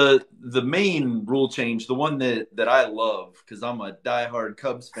 So the main rule change, the one that I love, because I'm a diehard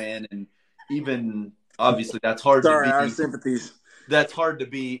Cubs fan, and even obviously that's hard to be. Our sympathies. That's hard to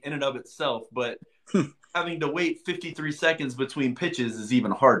be in and of itself, but having to wait 53 seconds between pitches is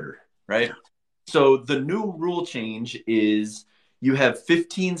even harder, right? So the new rule change is you have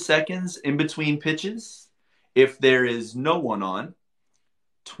 15 seconds in between pitches if there is no one on,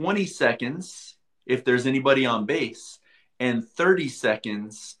 20 seconds if there's anybody on base, and 30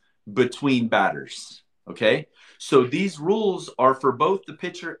 seconds between batters, okay? So these rules are for both the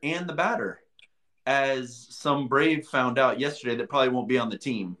pitcher and the batter. As some Brave found out yesterday that probably won't be on the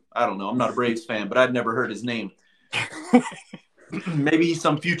team. I don't know. I'm not a Braves fan, but I've never heard his name. Maybe he's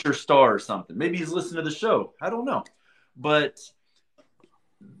some future star or something. Maybe he's listening to the show. I don't know. But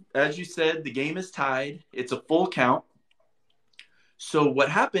as you said, the game is tied. It's a full count. So what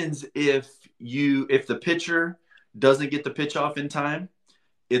happens if the pitcher doesn't get the pitch off in time?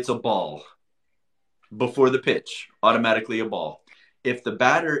 It's a ball before the pitch, automatically a ball. If the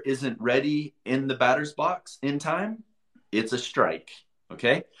batter isn't ready in the batter's box in time, it's a strike,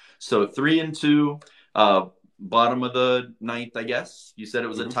 okay? So 3-2, bottom of the ninth, I guess. You said it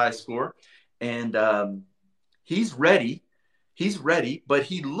was a tie score. And he's ready, but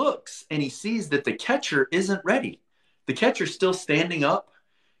he looks and he sees that the catcher isn't ready. The catcher's still standing up,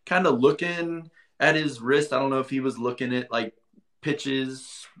 kind of looking at his wrist. I don't know if he was looking at, like,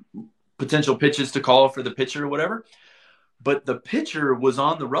 potential pitches to call for the pitcher or whatever. But the pitcher was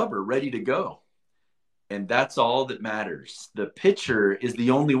on the rubber, ready to go. And that's all that matters. The pitcher is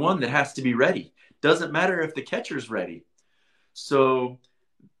the only one that has to be ready. Doesn't matter if the catcher's ready. So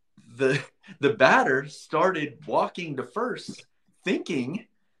the batter started walking to first, thinking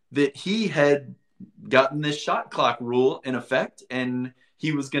that he had gotten this shot clock rule in effect and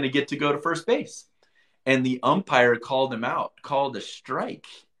he was going to get to go to first base. And the umpire called him out, called a strike,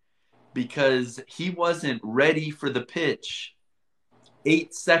 because he wasn't ready for the pitch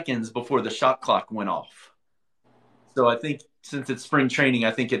 8 seconds before the shot clock went off. So I think since it's spring training,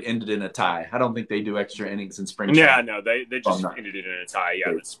 I think it ended in a tie. I don't think they do extra innings in spring training. Yeah, no, they just ended it in a tie.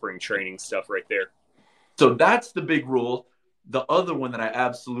 Yeah, the spring training stuff right there. So that's the big rule. The other one that I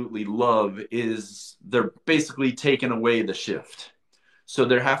absolutely love is they're basically taking away the shift. So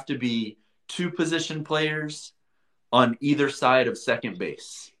there have to be 2 position players on either side of second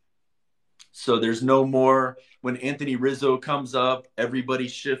base. So there's no more when Anthony Rizzo comes up, everybody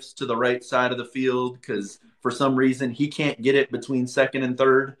shifts to the right side of the field because for some reason he can't get it between second and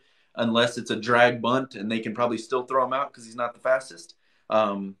third unless it's a drag bunt, and they can probably still throw him out because he's not the fastest.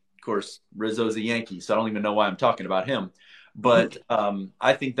 Of course, Rizzo's a Yankee, so I don't even know why I'm talking about him. But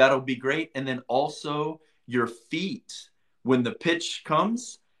I think that'll be great. And then also your feet, when the pitch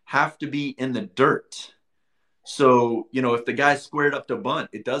comes, have to be in the dirt. So, if the guy's squared up to bunt,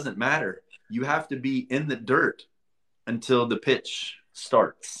 it doesn't matter. You have to be in the dirt until the pitch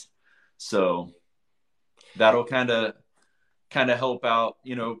starts. So that'll kind of help out,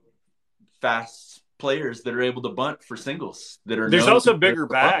 fast players that are able to bunt for singles that are. There's also bigger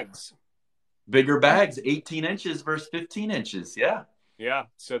bags. Bigger bags, 18 inches versus 15 inches. Yeah. Yeah.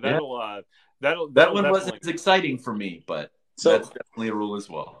 So that one wasn't as exciting for me, but that's definitely a rule as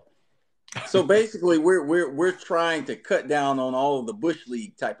well. So basically, we're trying to cut down on all of the bush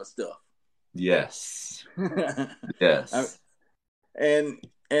league type of stuff. Yes. Yes.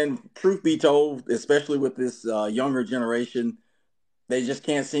 And truth be told, especially with this younger generation, they just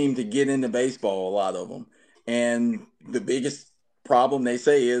can't seem to get into baseball, a lot of them. And the biggest problem they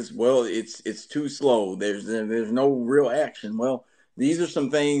say is, well, it's too slow. There's no real action. Well, these are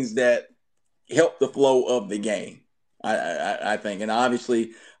some things that help the flow of the game, I think. And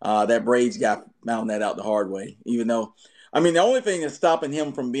obviously, that Braves guy found that out the hard way, even though, the only thing that's stopping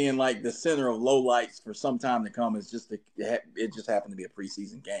him from being like the center of lowlights for some time to come is it just happened to be a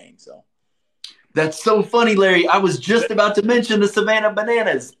preseason game. So that's so funny, Larry. I was just about to mention the Savannah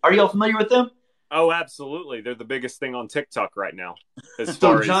Bananas. Are y'all familiar with them? Oh, absolutely. They're the biggest thing on TikTok right now.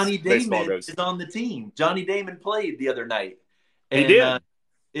 So Johnny Damon is on the team. Johnny Damon played the other night. And, he did.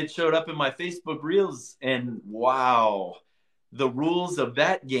 It showed up in my Facebook Reels, and wow, the rules of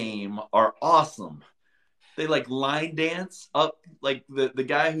that game are awesome. They line dance up, the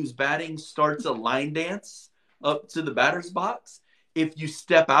guy who's batting starts a line dance up to the batter's box. If you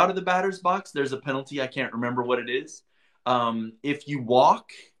step out of the batter's box, there's a penalty. I can't remember what it is. If you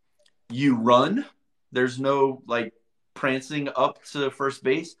walk, you run. There's no prancing up to first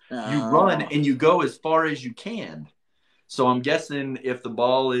base. You run and you go as far as you can. So I'm guessing if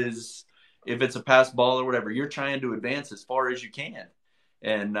it's a pass ball or whatever, you're trying to advance as far as you can.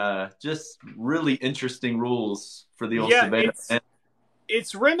 And just really interesting rules for the old Savannah.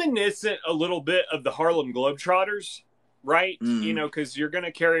 It's reminiscent a little bit of the Harlem Globetrotters, right? Because you're going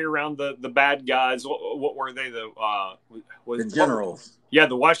to carry around the bad guys. What were they? The Generals. Yeah,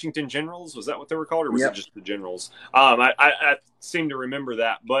 the Washington Generals. Was that what they were called, or was it just the Generals? I seem to remember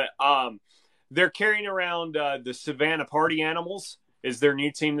that. But they're carrying around the Savannah Party Animals is their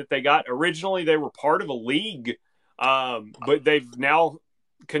new team that they got. Originally, they were part of a league, but they've now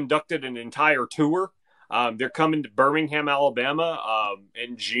conducted an entire tour. They're coming to Birmingham, Alabama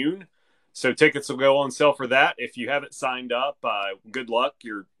in June. So tickets will go on sale for that. If you haven't signed up, good luck.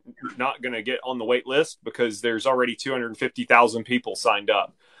 You're not going to get on the wait list because there's already 250,000 people signed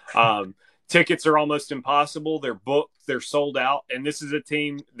up. Tickets are almost impossible. They're booked. They're sold out. And this is a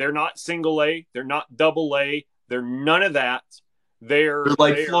team. They're not single A. They're not double A. They're none of that. They're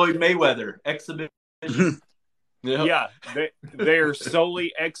Floyd Mayweather, exhibition. Yeah, they're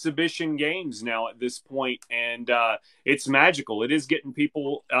solely exhibition games now at this point, and it's magical. It is getting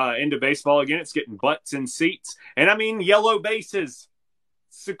people into baseball again. It's getting butts in seats, and yellow bases.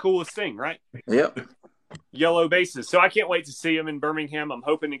 It's the coolest thing, right? Yep. Yellow bases. So I can't wait to see them in Birmingham. I'm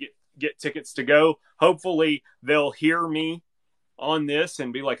hoping to get tickets to go. Hopefully they'll hear me on this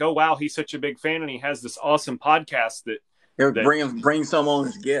and be like, "Oh wow, he's such a big fan, and he has this awesome podcast that." Bring some on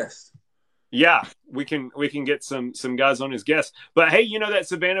as guests. Yeah, we can get some guys on as guests. But hey, that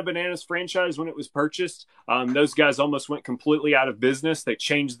Savannah Bananas franchise, when it was purchased, those guys almost went completely out of business. They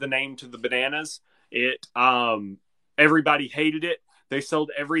changed the name to the Bananas. Everybody hated it. They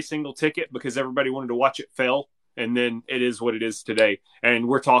sold every single ticket because everybody wanted to watch it fail. And then it is what it is today. And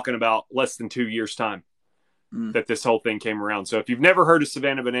we're talking about less than 2 years' time that this whole thing came around. So if you've never heard of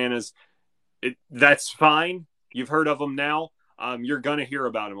Savannah Bananas, that's fine. You've heard of them now. You're going to hear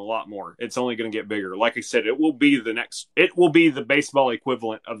about them a lot more. It's only going to get bigger. Like I said, it will be the baseball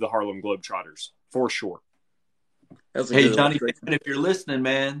equivalent of the Harlem Globetrotters for sure. Hey, Johnny, if you're listening,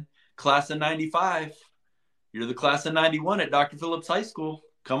 man, class of 95, you're the class of 91 at Dr. Phillips High School.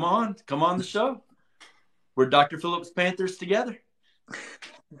 Come on the show. We're Dr. Phillips Panthers together.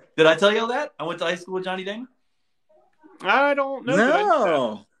 Did I tell you all that? I went to high school with Johnny Damon. I don't know.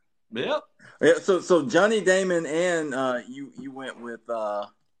 No. Yep. Yeah, so Johnny Damon and you went with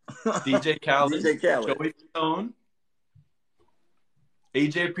DJ Khaled, Joey Stone,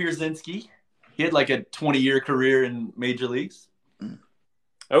 AJ Pierzynski. He had like a 20-year career in major leagues.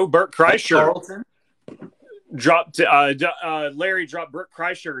 Oh, Bert Kreischer Carlton dropped. Larry dropped Bert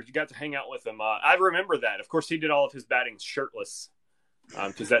Kreischer. You got to hang out with him. I remember that. Of course, he did all of his batting shirtless.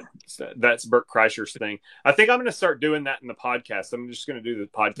 Because that's Bert Kreischer's thing. I think I'm going to start doing that in the podcast. I'm just going to do the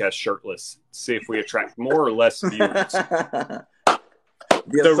podcast shirtless, see if we attract more or less viewers. So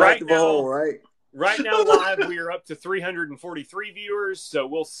right now, Right now, live, we are up to 343 viewers. So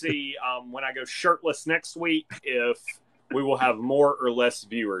we'll see when I go shirtless next week if we will have more or less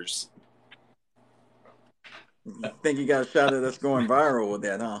viewers. I think you got a shot at us going viral with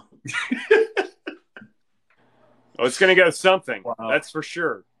that, huh? Oh, it's going to go something. Wow. That's for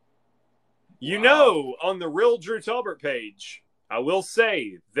sure. You know, on the Real Drew Talbert page, I will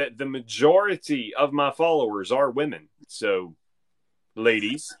say that the majority of my followers are women. So,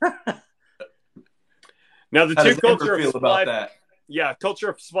 ladies. Now, the two Culture of Splife, Culture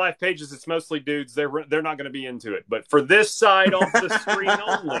of Splife pages, it's mostly dudes. They're not going to be into it. But for this side of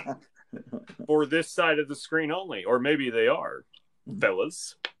the screen only, or maybe they are,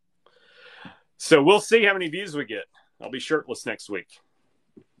 fellas. So we'll see how many views we get. I'll be shirtless next week.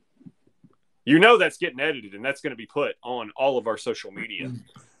 You know that's getting edited, and that's going to be put on all of our social media.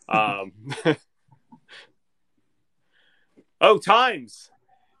 Times.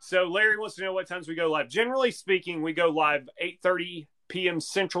 So Larry wants to know what times we go live. Generally speaking, we go live 8:30 p.m.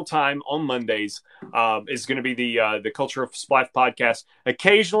 Central Time on Mondays. Is going to be the Culture of Splife podcast.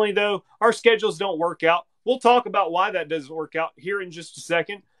 Occasionally, though, our schedules don't work out. We'll talk about why that doesn't work out here in just a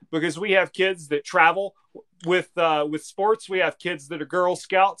second, because we have kids that travel with sports. We have kids that are Girl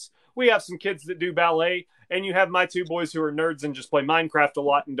Scouts. We have some kids that do ballet, and you have my two boys who are nerds and just play Minecraft a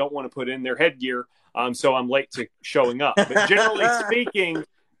lot and don't want to put in their headgear. So I'm late to showing up. But generally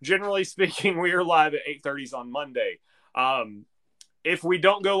speaking, we are live at 8:30 on Monday. If we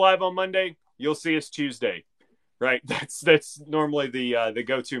don't go live on Monday, you'll see us Tuesday, right? That's normally the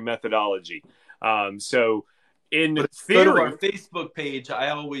go-to methodology. So in theory, go to our Facebook page, I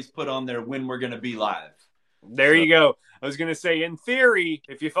always put on there when we're going to be live. There you go. I was going to say, in theory,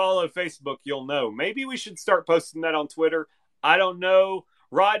 if you follow Facebook, you'll know. Maybe we should start posting that on Twitter. I don't know.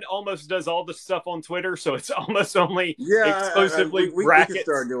 Rod almost does all the stuff on Twitter, so it's almost only exclusively brackets. We can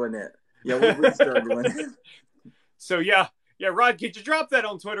start doing that. Yeah, we can start doing that. So, yeah, Rod, could you drop that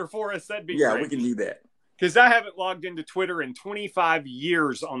on Twitter for us? That'd be great. Yeah, we can do that. Because I haven't logged into Twitter in 25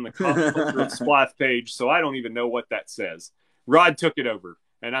 years on the Culture of Splife page, so I don't even know what that says. Rod took it over,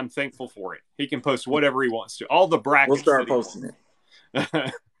 and I'm thankful for it. He can post whatever he wants to. All the brackets. We'll start posting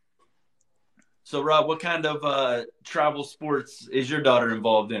it. So, Rob, what kind of travel sports is your daughter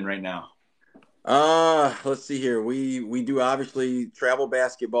involved in right now? Let's see here. We do obviously travel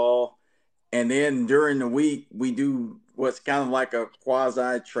basketball, and then during the week we do what's kind of like a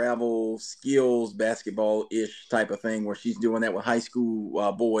quasi-travel skills basketball-ish type of thing, where she's doing that with high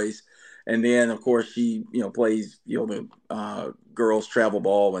school boys, and then of course she plays the girls travel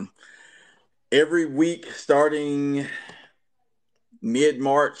ball, and every week starting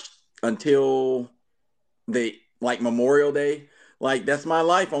mid-March until Memorial Day, that's my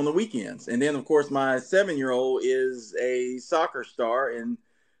life on the weekends. And then of course my 7-year-old is a soccer star,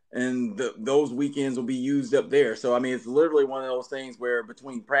 and those weekends will be used up there. So I mean, it's literally one of those things where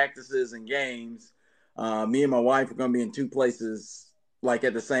between practices and games, me and my wife are going to be in two places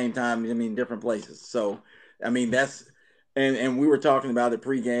at the same time. I mean, different places. So I mean, that's and we were talking about it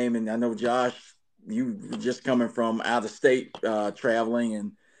pregame, and I know Josh, you were just coming from out of state traveling,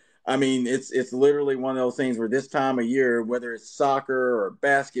 and I mean, it's literally one of those things where this time of year, whether it's soccer or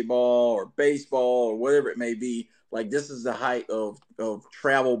basketball or baseball or whatever it may be, this is the height of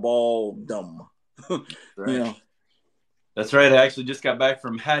travel ball dumb. Right. That's right. I actually just got back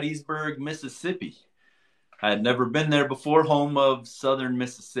from Hattiesburg, Mississippi. I had never been there before, home of Southern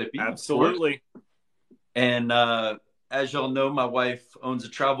Mississippi. Absolutely. And as y'all know, my wife owns a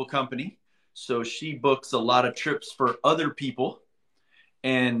travel company, so she books a lot of trips for other people.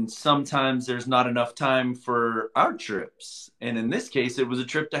 And sometimes there's not enough time for our trips. And in this case, it was a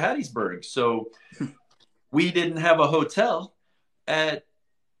trip to Hattiesburg. So we didn't have a hotel at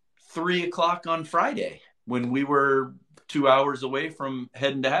 3:00 on Friday when we were 2 hours away from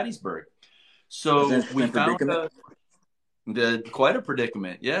heading to Hattiesburg. So we found quite a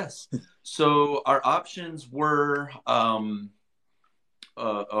predicament, yes. So our options were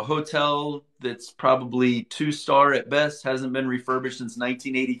a hotel that's probably 2-star at best, hasn't been refurbished since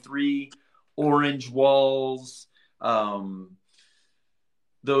 1983, orange walls,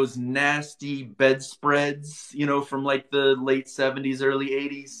 those nasty bedspreads, from the late 70s, early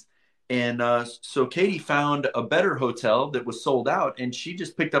 80s. And so Katie found a better hotel that was sold out, and she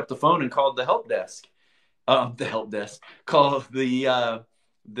just picked up the phone and called the help desk. Called the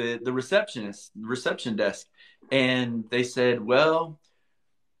reception desk. And they said, well,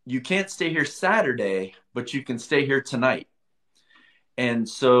 you can't stay here Saturday, but you can stay here tonight. And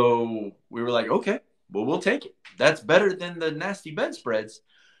so we were like, okay, well, we'll take it. That's better than the nasty bedspreads.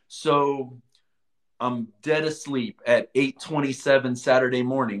 So I'm dead asleep at 8:27 Saturday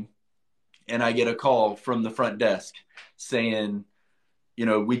morning. and I get a call from the front desk saying,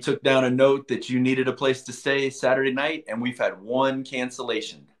 we took down a note that you needed a place to stay Saturday night, and we've had one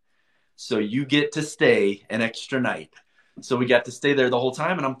cancellation. So you get to stay an extra night. So we got to stay there the whole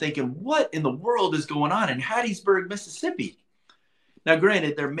time. And I'm thinking, what in the world is going on in Hattiesburg, Mississippi? Now,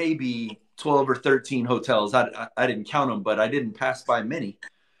 granted, there may be 12 or 13 hotels. I didn't count them, but I didn't pass by many.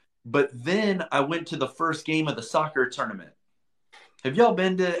 But then I went to the first game of the soccer tournament. Have y'all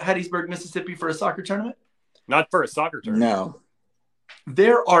been to Hattiesburg, Mississippi for a soccer tournament? Not for a soccer tournament. No.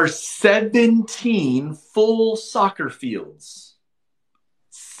 There are 17 full soccer fields.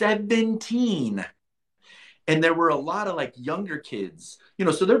 17. And there were a lot of like younger kids,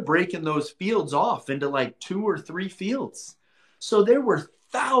 so they're breaking those fields off into like 2 or 3 fields. So there were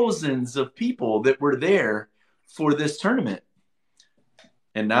thousands of people that were there for this tournament.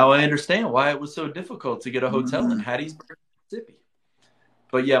 And now I understand why it was so difficult to get a hotel in Hattiesburg, Mississippi.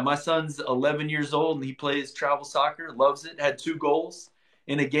 But yeah, my son's 11 years old and he plays travel soccer, loves it, had 2 goals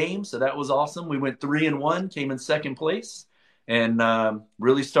in a game. So that was awesome. We went 3-1, came in second place, and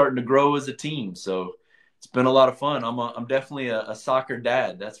really starting to grow as a team. So it's been a lot of fun. I'm definitely a soccer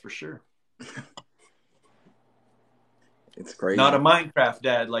dad, that's for sure. It's crazy. Not a Minecraft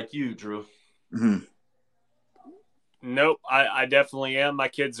dad like you, Drew. Mm-hmm. Nope, I definitely am. My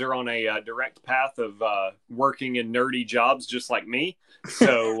kids are on a direct path of working in nerdy jobs just like me.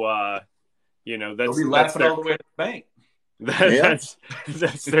 So, they'll be laughing all the way to the bank. That's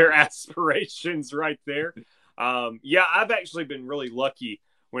their aspirations right there. I've actually been really lucky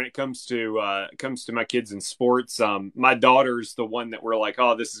when it comes to my kids in sports. My daughter's the one that we're like,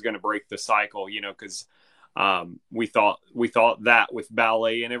 oh, this is going to break the cycle, because we thought that with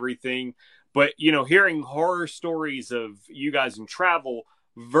ballet and everything. But, hearing horror stories of you guys in travel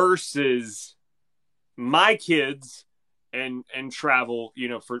versus my kids and travel,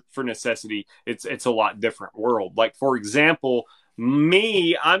 for necessity, it's a lot different world. Like, for example, I'm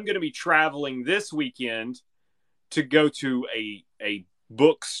going to be traveling this weekend to go to a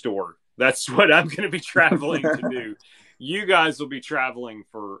bookstore. That's what I'm going to be traveling to do. You guys will be traveling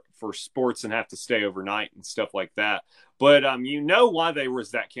for sports and have to stay overnight and stuff like that. But why there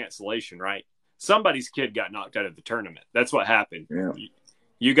was that cancellation, right? Somebody's kid got knocked out of the tournament. That's what happened. Yeah.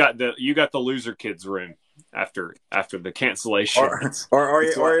 You got the loser kids room after the cancellation. Or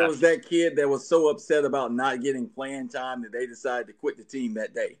it was that kid that was so upset about not getting playing time that they decided to quit the team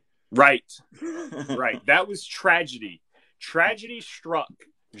that day. Right. Right. That was tragedy. Tragedy struck.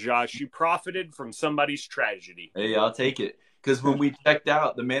 Josh, you profited from somebody's tragedy. Hey, I'll take it. Because when we checked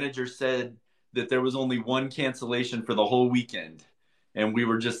out, the manager said that there was only one cancellation for the whole weekend. And we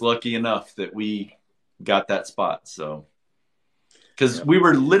were just lucky enough that we got that spot. So, because we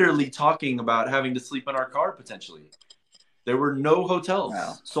were literally talking about having to sleep in our car potentially. There were no hotels.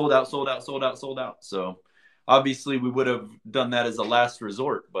 Wow. Sold out. So, obviously, we would have done that as a last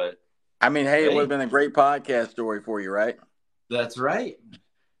resort. But it would have been a great podcast story for you, right? That's right.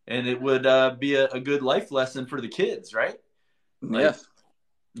 And it would be a good life lesson for the kids, right? Yes.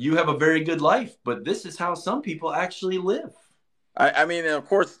 You have a very good life, but this is how some people actually live. And of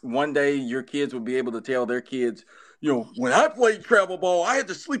course, one day your kids will be able to tell their kids, when I played travel ball, I had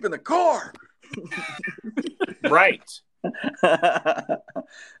to sleep in the car. Right.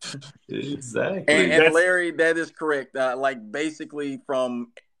 Exactly. And Larry, that is correct. Basically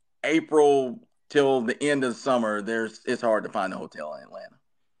from April till the end of the summer, it's hard to find a hotel in Atlanta.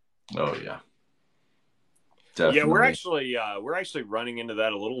 Oh yeah. Definitely. Yeah, we're actually running into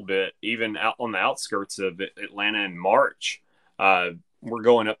that a little bit, even out on the outskirts of Atlanta in March. We're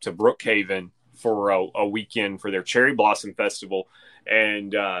going up to Brookhaven for a weekend for their Cherry Blossom Festival,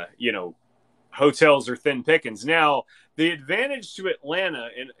 and hotels are thin pickings. Now, the advantage to Atlanta,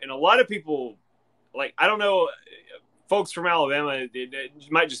 and a lot of people, I don't know, folks from Alabama,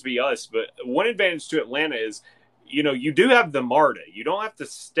 it might just be us, but one advantage to Atlanta is, you do have the MARTA. You don't have to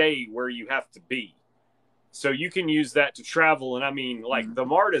stay where you have to be. So you can use that to travel. And the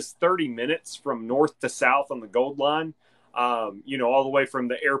MARTA is 30 minutes from north to south on the Gold Line, all the way from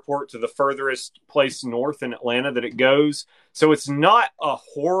the airport to the furthest place north in Atlanta that it goes. So it's not a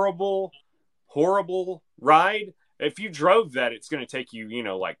horrible ride. If you drove that, it's going to take you,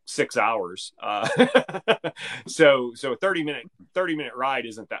 6 hours. So a 30-minute ride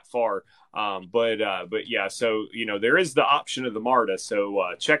isn't that far. But yeah, so, there is the option of the MARTA.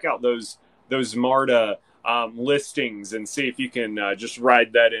 So check out those MARTA listings and see if you can just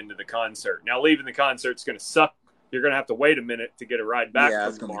ride that into the concert. Now, leaving the concert's going to suck. You're going to have to wait a minute to get a ride back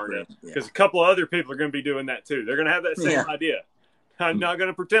from MARTA because a couple of other people are going to be doing that too. They're going to have that same idea. I'm not going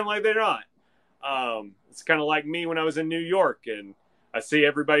to pretend like they're not. It's kind of like me when I was in New York and I see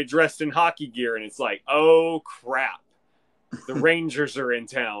everybody dressed in hockey gear, and it's like, oh crap, the Rangers are in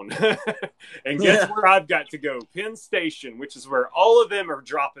town. And guess where I've got to go? Penn Station, which is where all of them are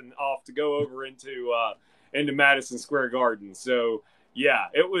dropping off to go over into Madison Square Garden. So yeah,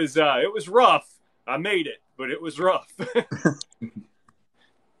 it was rough. I made it, but it was rough.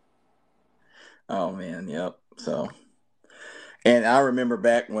 Oh man, yep. So, and I remember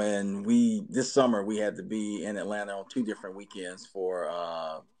back when this summer we had to be in Atlanta on 2 different weekends for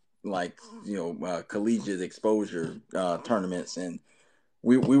collegiate exposure tournaments, and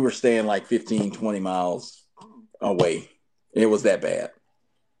we were staying like 15, 20 miles away. It was that bad.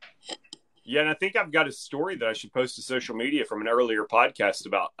 Yeah, and I think I've got a story that I should post to social media from an earlier podcast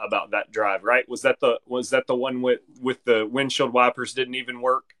about that drive, right? Was that the one with the windshield wipers didn't even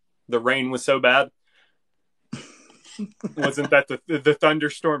work? The rain was so bad. Wasn't that the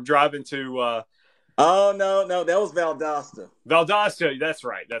thunderstorm driving to Oh no, that was Valdosta. Valdosta, that's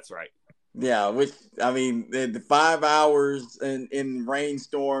right. Yeah, which I mean, the 5 hours in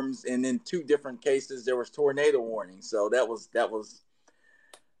rainstorms, and in 2 different cases there was tornado warnings. So that was.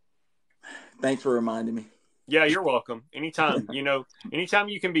 Thanks for reminding me. Yeah, you're welcome. Anytime, anytime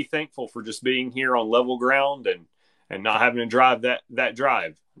you can be thankful for just being here on level ground and not having to drive that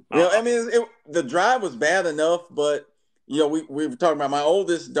drive. I mean, the drive was bad enough, but we were talking about my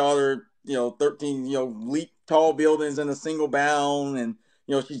oldest daughter, 13, leap tall buildings in a single bound, and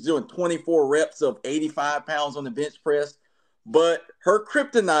she's doing 24 reps of 85 pounds on the bench press. But her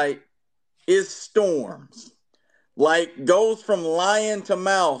kryptonite is storms. Like, goes from lion to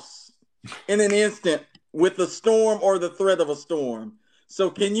mouse in an instant with a storm or the threat of a storm. So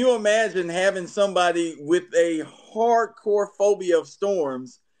can you imagine having somebody with a hardcore phobia of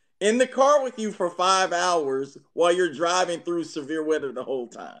storms in the car with you for 5 hours while you're driving through severe weather the whole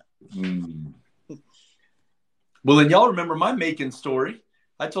time? Well, and y'all remember my Macon story.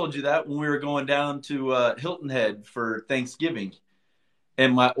 I told you that when we were going down to Hilton Head for Thanksgiving,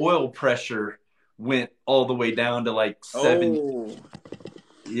 and my oil pressure went all the way down to like 70. Oh.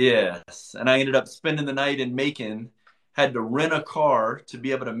 Yes. And I ended up spending the night in Macon, had to rent a car to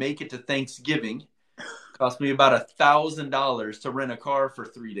be able to make it to Thanksgiving. Cost me about $1,000 to rent a car for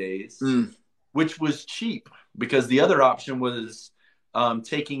 3 days, which was cheap because the other option was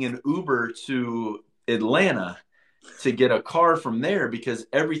taking an Uber to Atlanta to get a car from there because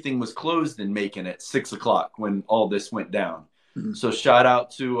everything was closed in Macon at 6:00 when all this went down. So shout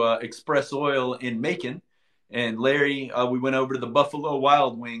out to Express Oil in Macon. And Larry, we went over to the Buffalo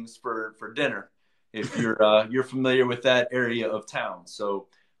Wild Wings for dinner, if you're familiar with that area of town. So,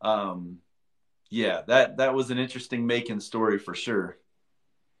 yeah, that was an interesting Macon story for sure.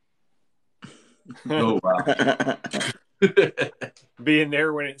 Oh wow! Being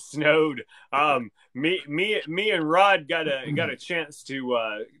there when it snowed. Me and Rod got a chance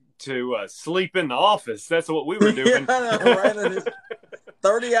to sleep in the office. That's what we were doing. Yeah, right.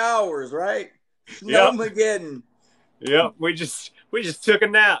 30 hours, right? Snowmageddon. Yep, we just took a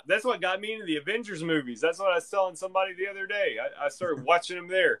nap. That's what got me into the Avengers movies. That's what I was telling somebody the other day. I started watching them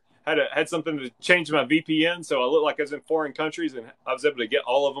there. Had something to change my VPN, so I looked like I was in foreign countries, and I was able to get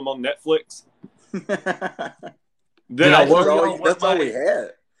all of them on Netflix. That's all we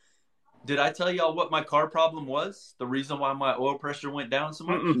had. Did I tell y'all what my car problem was? The reason why my oil pressure went down so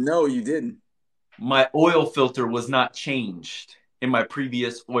much? No, you didn't. My oil filter was not changed in my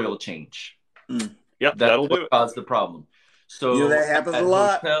previous oil change. Yep, that'll do it. Caused the problem. So that happens a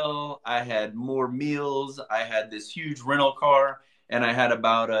lot. Hotel, I had more meals. I had this huge rental car, and I had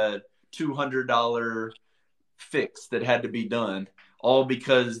about a $200 fix that had to be done, all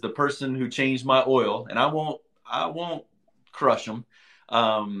because the person who changed my oil, and I won't crush them,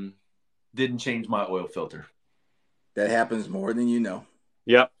 didn't change my oil filter. That happens more than you know.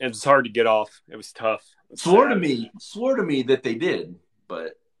 Yep, it was hard to get off. It was tough. Swore to me that they did,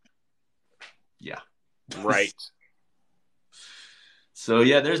 but yeah. Right. So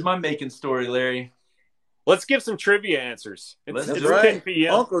yeah, there's my Macon story, Larry. Let's give some trivia answers. It's 10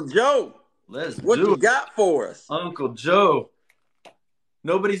 p.m. Uncle Joe, what you got for us? Uncle Joe.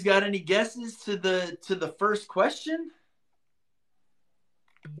 Nobody's got any guesses to the first question?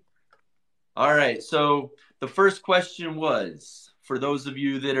 All right. So the first question was, for those of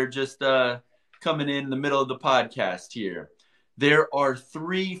you that are just coming in the middle of the podcast here, there are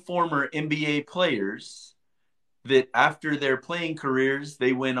 3 former NBA players that after their playing careers,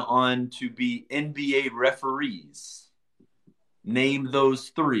 they went on to be NBA referees. Name those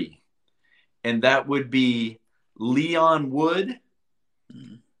 3. And that would be Leon Wood,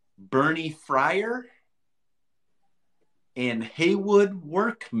 Bernie Fryer, and Haywood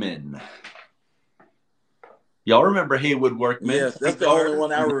Workman. Y'all remember Haywood Workman? Yes, that's the only one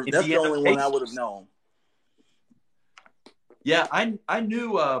that's the only one I would have known. Yeah, I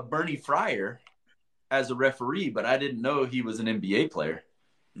knew Bernie Fryer as a referee, but I didn't know he was an NBA player.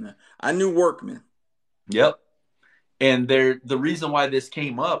 I knew Workman. Yep. And the reason why this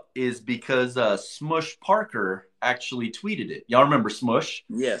came up is because Smush Parker actually tweeted it. Y'all remember Smush?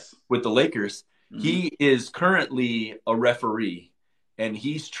 Yes. With the Lakers. Mm-hmm. He is currently a referee, and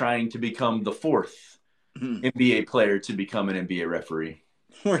he's trying to become the fourth NBA player to become an NBA referee.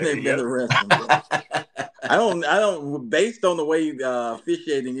 Where they've been arrested. I don't. Based on the way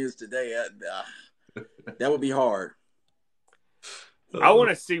officiating is today, that would be hard. I want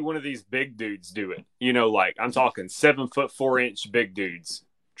to see one of these big dudes do it. You know, like I'm talking 7'4" big dudes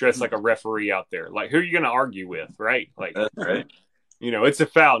dressed like a referee out there. Like, who are you going to argue with, right? Like, that's right. You know, it's a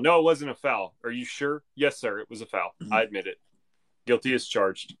foul. No, it wasn't a foul. Are you sure? Yes, sir. It was a foul. I admit it. Guilty as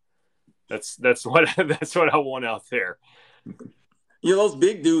charged. That's what I want out there. You know, those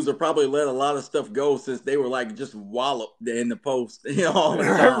big dudes are probably let a lot of stuff go since they were like just walloped in the post. You know, all the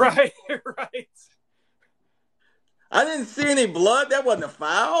time. Right. I didn't see any blood. That wasn't a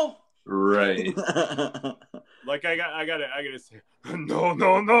foul. Right. Like I gotta say,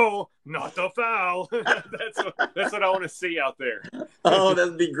 no, not a foul. That's what I want to see out there. Oh,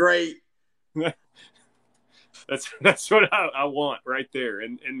 that'd be great. That's what I want right there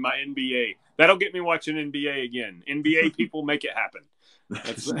in my NBA. That'll get me watching NBA again. NBA people, make it happen.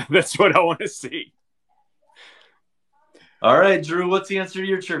 That's what I want to see. All right, Drew, what's the answer to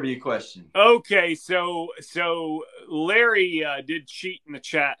your trivia question? Okay, so Larry did cheat in the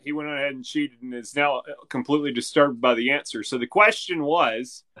chat. He went ahead and cheated and is now completely disturbed by the answer. So the question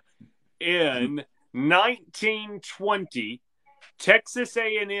was, in 1920, Texas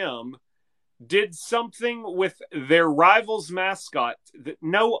A&M did something with their rival's mascot that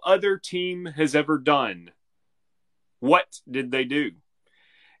no other team has ever done. What did they do?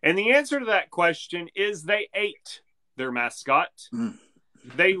 And the answer to that question is they ate their mascot.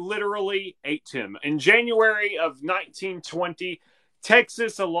 They literally ate him. In January of 1920,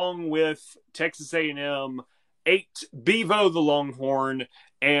 Texas, along with Texas A&M, ate Bevo the Longhorn,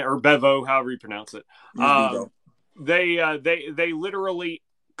 or Bevo, however you pronounce it. They literally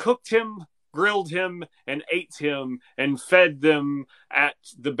cooked him, grilled him, and ate him, and fed them at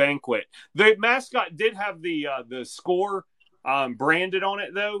the banquet. The mascot did have the score branded on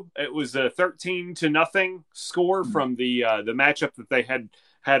it, though. It was a 13-0 score from the matchup that they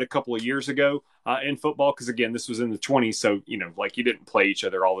had a couple of years ago in football. Because again, this was in the 20s, so you didn't play each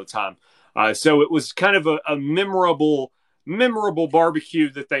other all the time. So it was kind of a memorable barbecue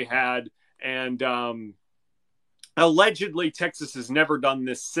that they had, and allegedly Texas has never done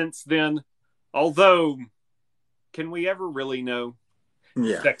this since then. Although, can we ever really know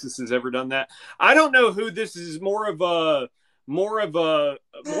if Texas has ever done that? I don't know who this is. More of a what's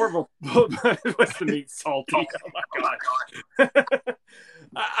the meat salty? Oh my gosh.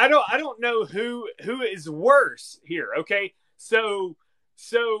 I don't know who is worse here. Okay. So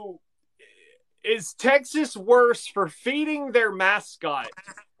is Texas worse for feeding their mascot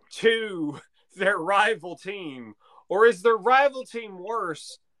to their rival team, or is their rival team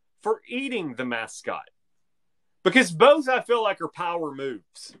worse for eating the mascot? Because both, I feel like, are power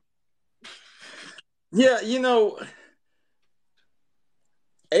moves. Yeah,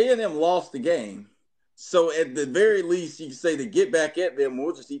 A&M lost the game. So at the very least, you can say to get back at them,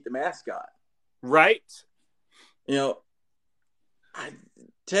 we'll just eat the mascot. Right.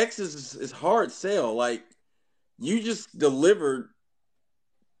 Texas is hard sell. Like, you just delivered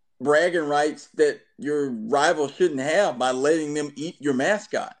bragging rights that your rival shouldn't have by letting them eat your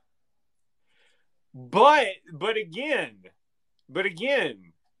mascot. But again,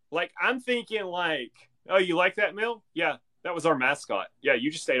 like, I'm thinking like, oh, you like that, Mill? Yeah, that was our mascot. Yeah, you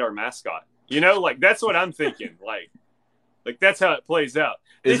just ate our mascot. Like, that's what I'm thinking. like that's how it plays out.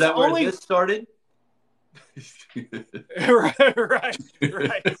 Is that where this started? right.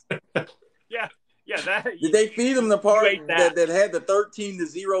 Yeah. Did they feed them the part that had the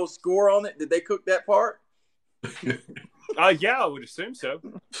 13-0 score on it? Did they cook that part? Yeah, I would assume so,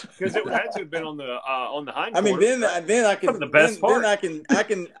 because it had to have been on the hind. I mean, then I can the best part. Then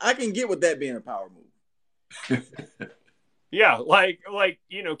I can get with that being a power move. Yeah, like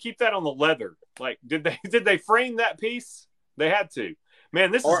keep that on the leather. Like, did they frame that piece? They had to.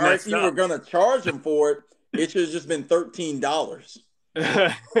 Man, this is messed up. Or if you were going to charge them for it, it should have just been $13.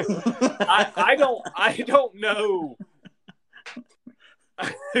 I don't know.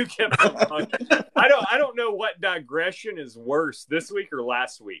 Who kept on? I don't know what digression is worse, this week or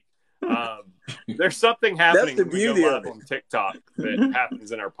last week. There's something happening when we go live on TikTok that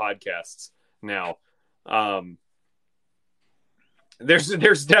happens in our podcasts now.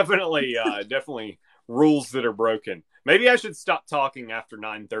 There's definitely rules that are broken. Maybe I should stop talking after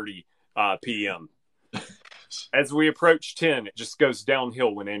 9:30 p.m. As we approach 10, it just goes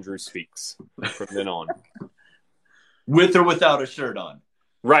downhill when Andrew speaks from then on. With or without a shirt on.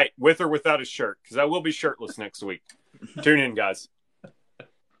 Right, with or without a shirt, because I will be shirtless next week. Tune in, guys.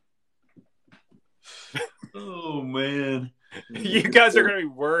 Oh, man. You guys are going to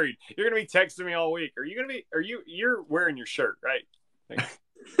be worried. You're going to be texting me all week. You're wearing your shirt, right?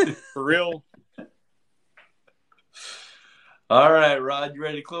 Like, for real? All right, Rod, you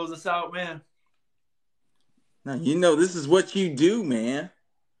ready to close us out, man? Now, this is what you do, man.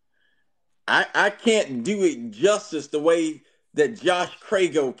 I can't do it justice the way that Josh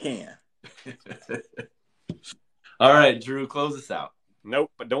Crago can. All right, Drew, close us out.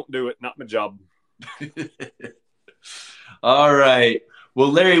 Nope, but don't do it. Not my job. All right. Well,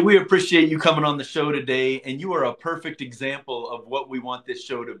 Larry, we appreciate you coming on the show today, and you are a perfect example of what we want this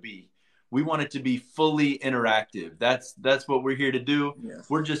show to be. We want it to be fully interactive. That's what we're here to do. Yes.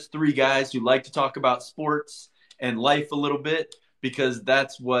 We're just three guys who like to talk about sports and life a little bit, because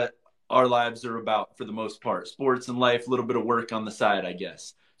that's what our lives are about for the most part. Sports and life, a little bit of work on the side, I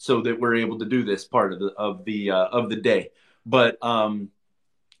guess, so that we're able to do this part of the day. But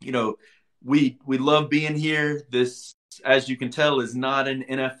we love being here. This, as you can tell, is not an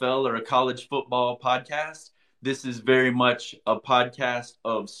NFL or a college football podcast. This is very much a podcast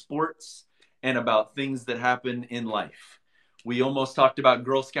of sports and about things that happen in life. We almost talked about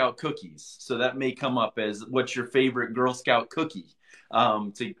Girl Scout cookies, so that may come up as what's your favorite Girl Scout cookie,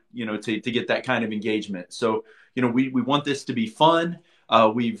 to get that kind of engagement. So, we want this to be fun.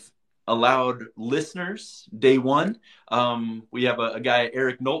 We've allowed listeners day one. We have a guy,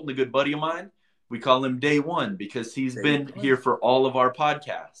 Eric Knowlton, a good buddy of mine. We call him Day One because he's been here for all of our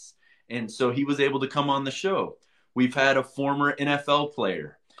podcasts. And so he was able to come on the show. We've had a former NFL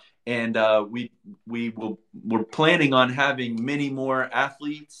player, and we're planning on having many more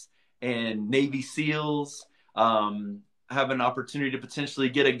athletes and Navy SEALs. Have an opportunity to potentially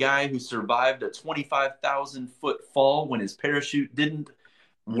get a guy who survived a 25,000-foot fall when his parachute didn't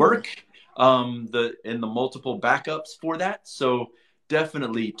work. The multiple backups for that. So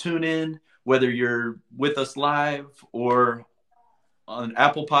definitely tune in, whether you're with us live or on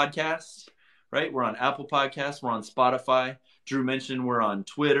Apple Podcasts, right? We're on Apple Podcasts. We're on Spotify. Drew mentioned we're on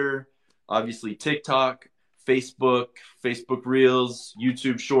Twitter, obviously TikTok, Facebook Reels,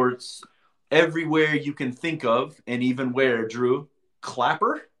 YouTube Shorts, everywhere you can think of, and even where, Drew?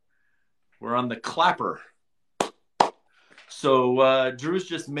 Clapper? We're on the Clapper. So Drew's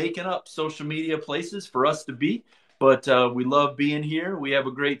just making up social media places for us to be. But we love being here. We have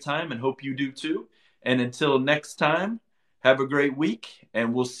a great time and hope you do too. And until next time, have a great week.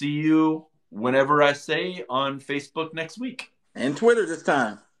 And we'll see you whenever I say on Facebook next week. And Twitter this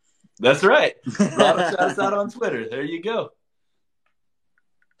time. That's right. Shout us out on Twitter. There you go.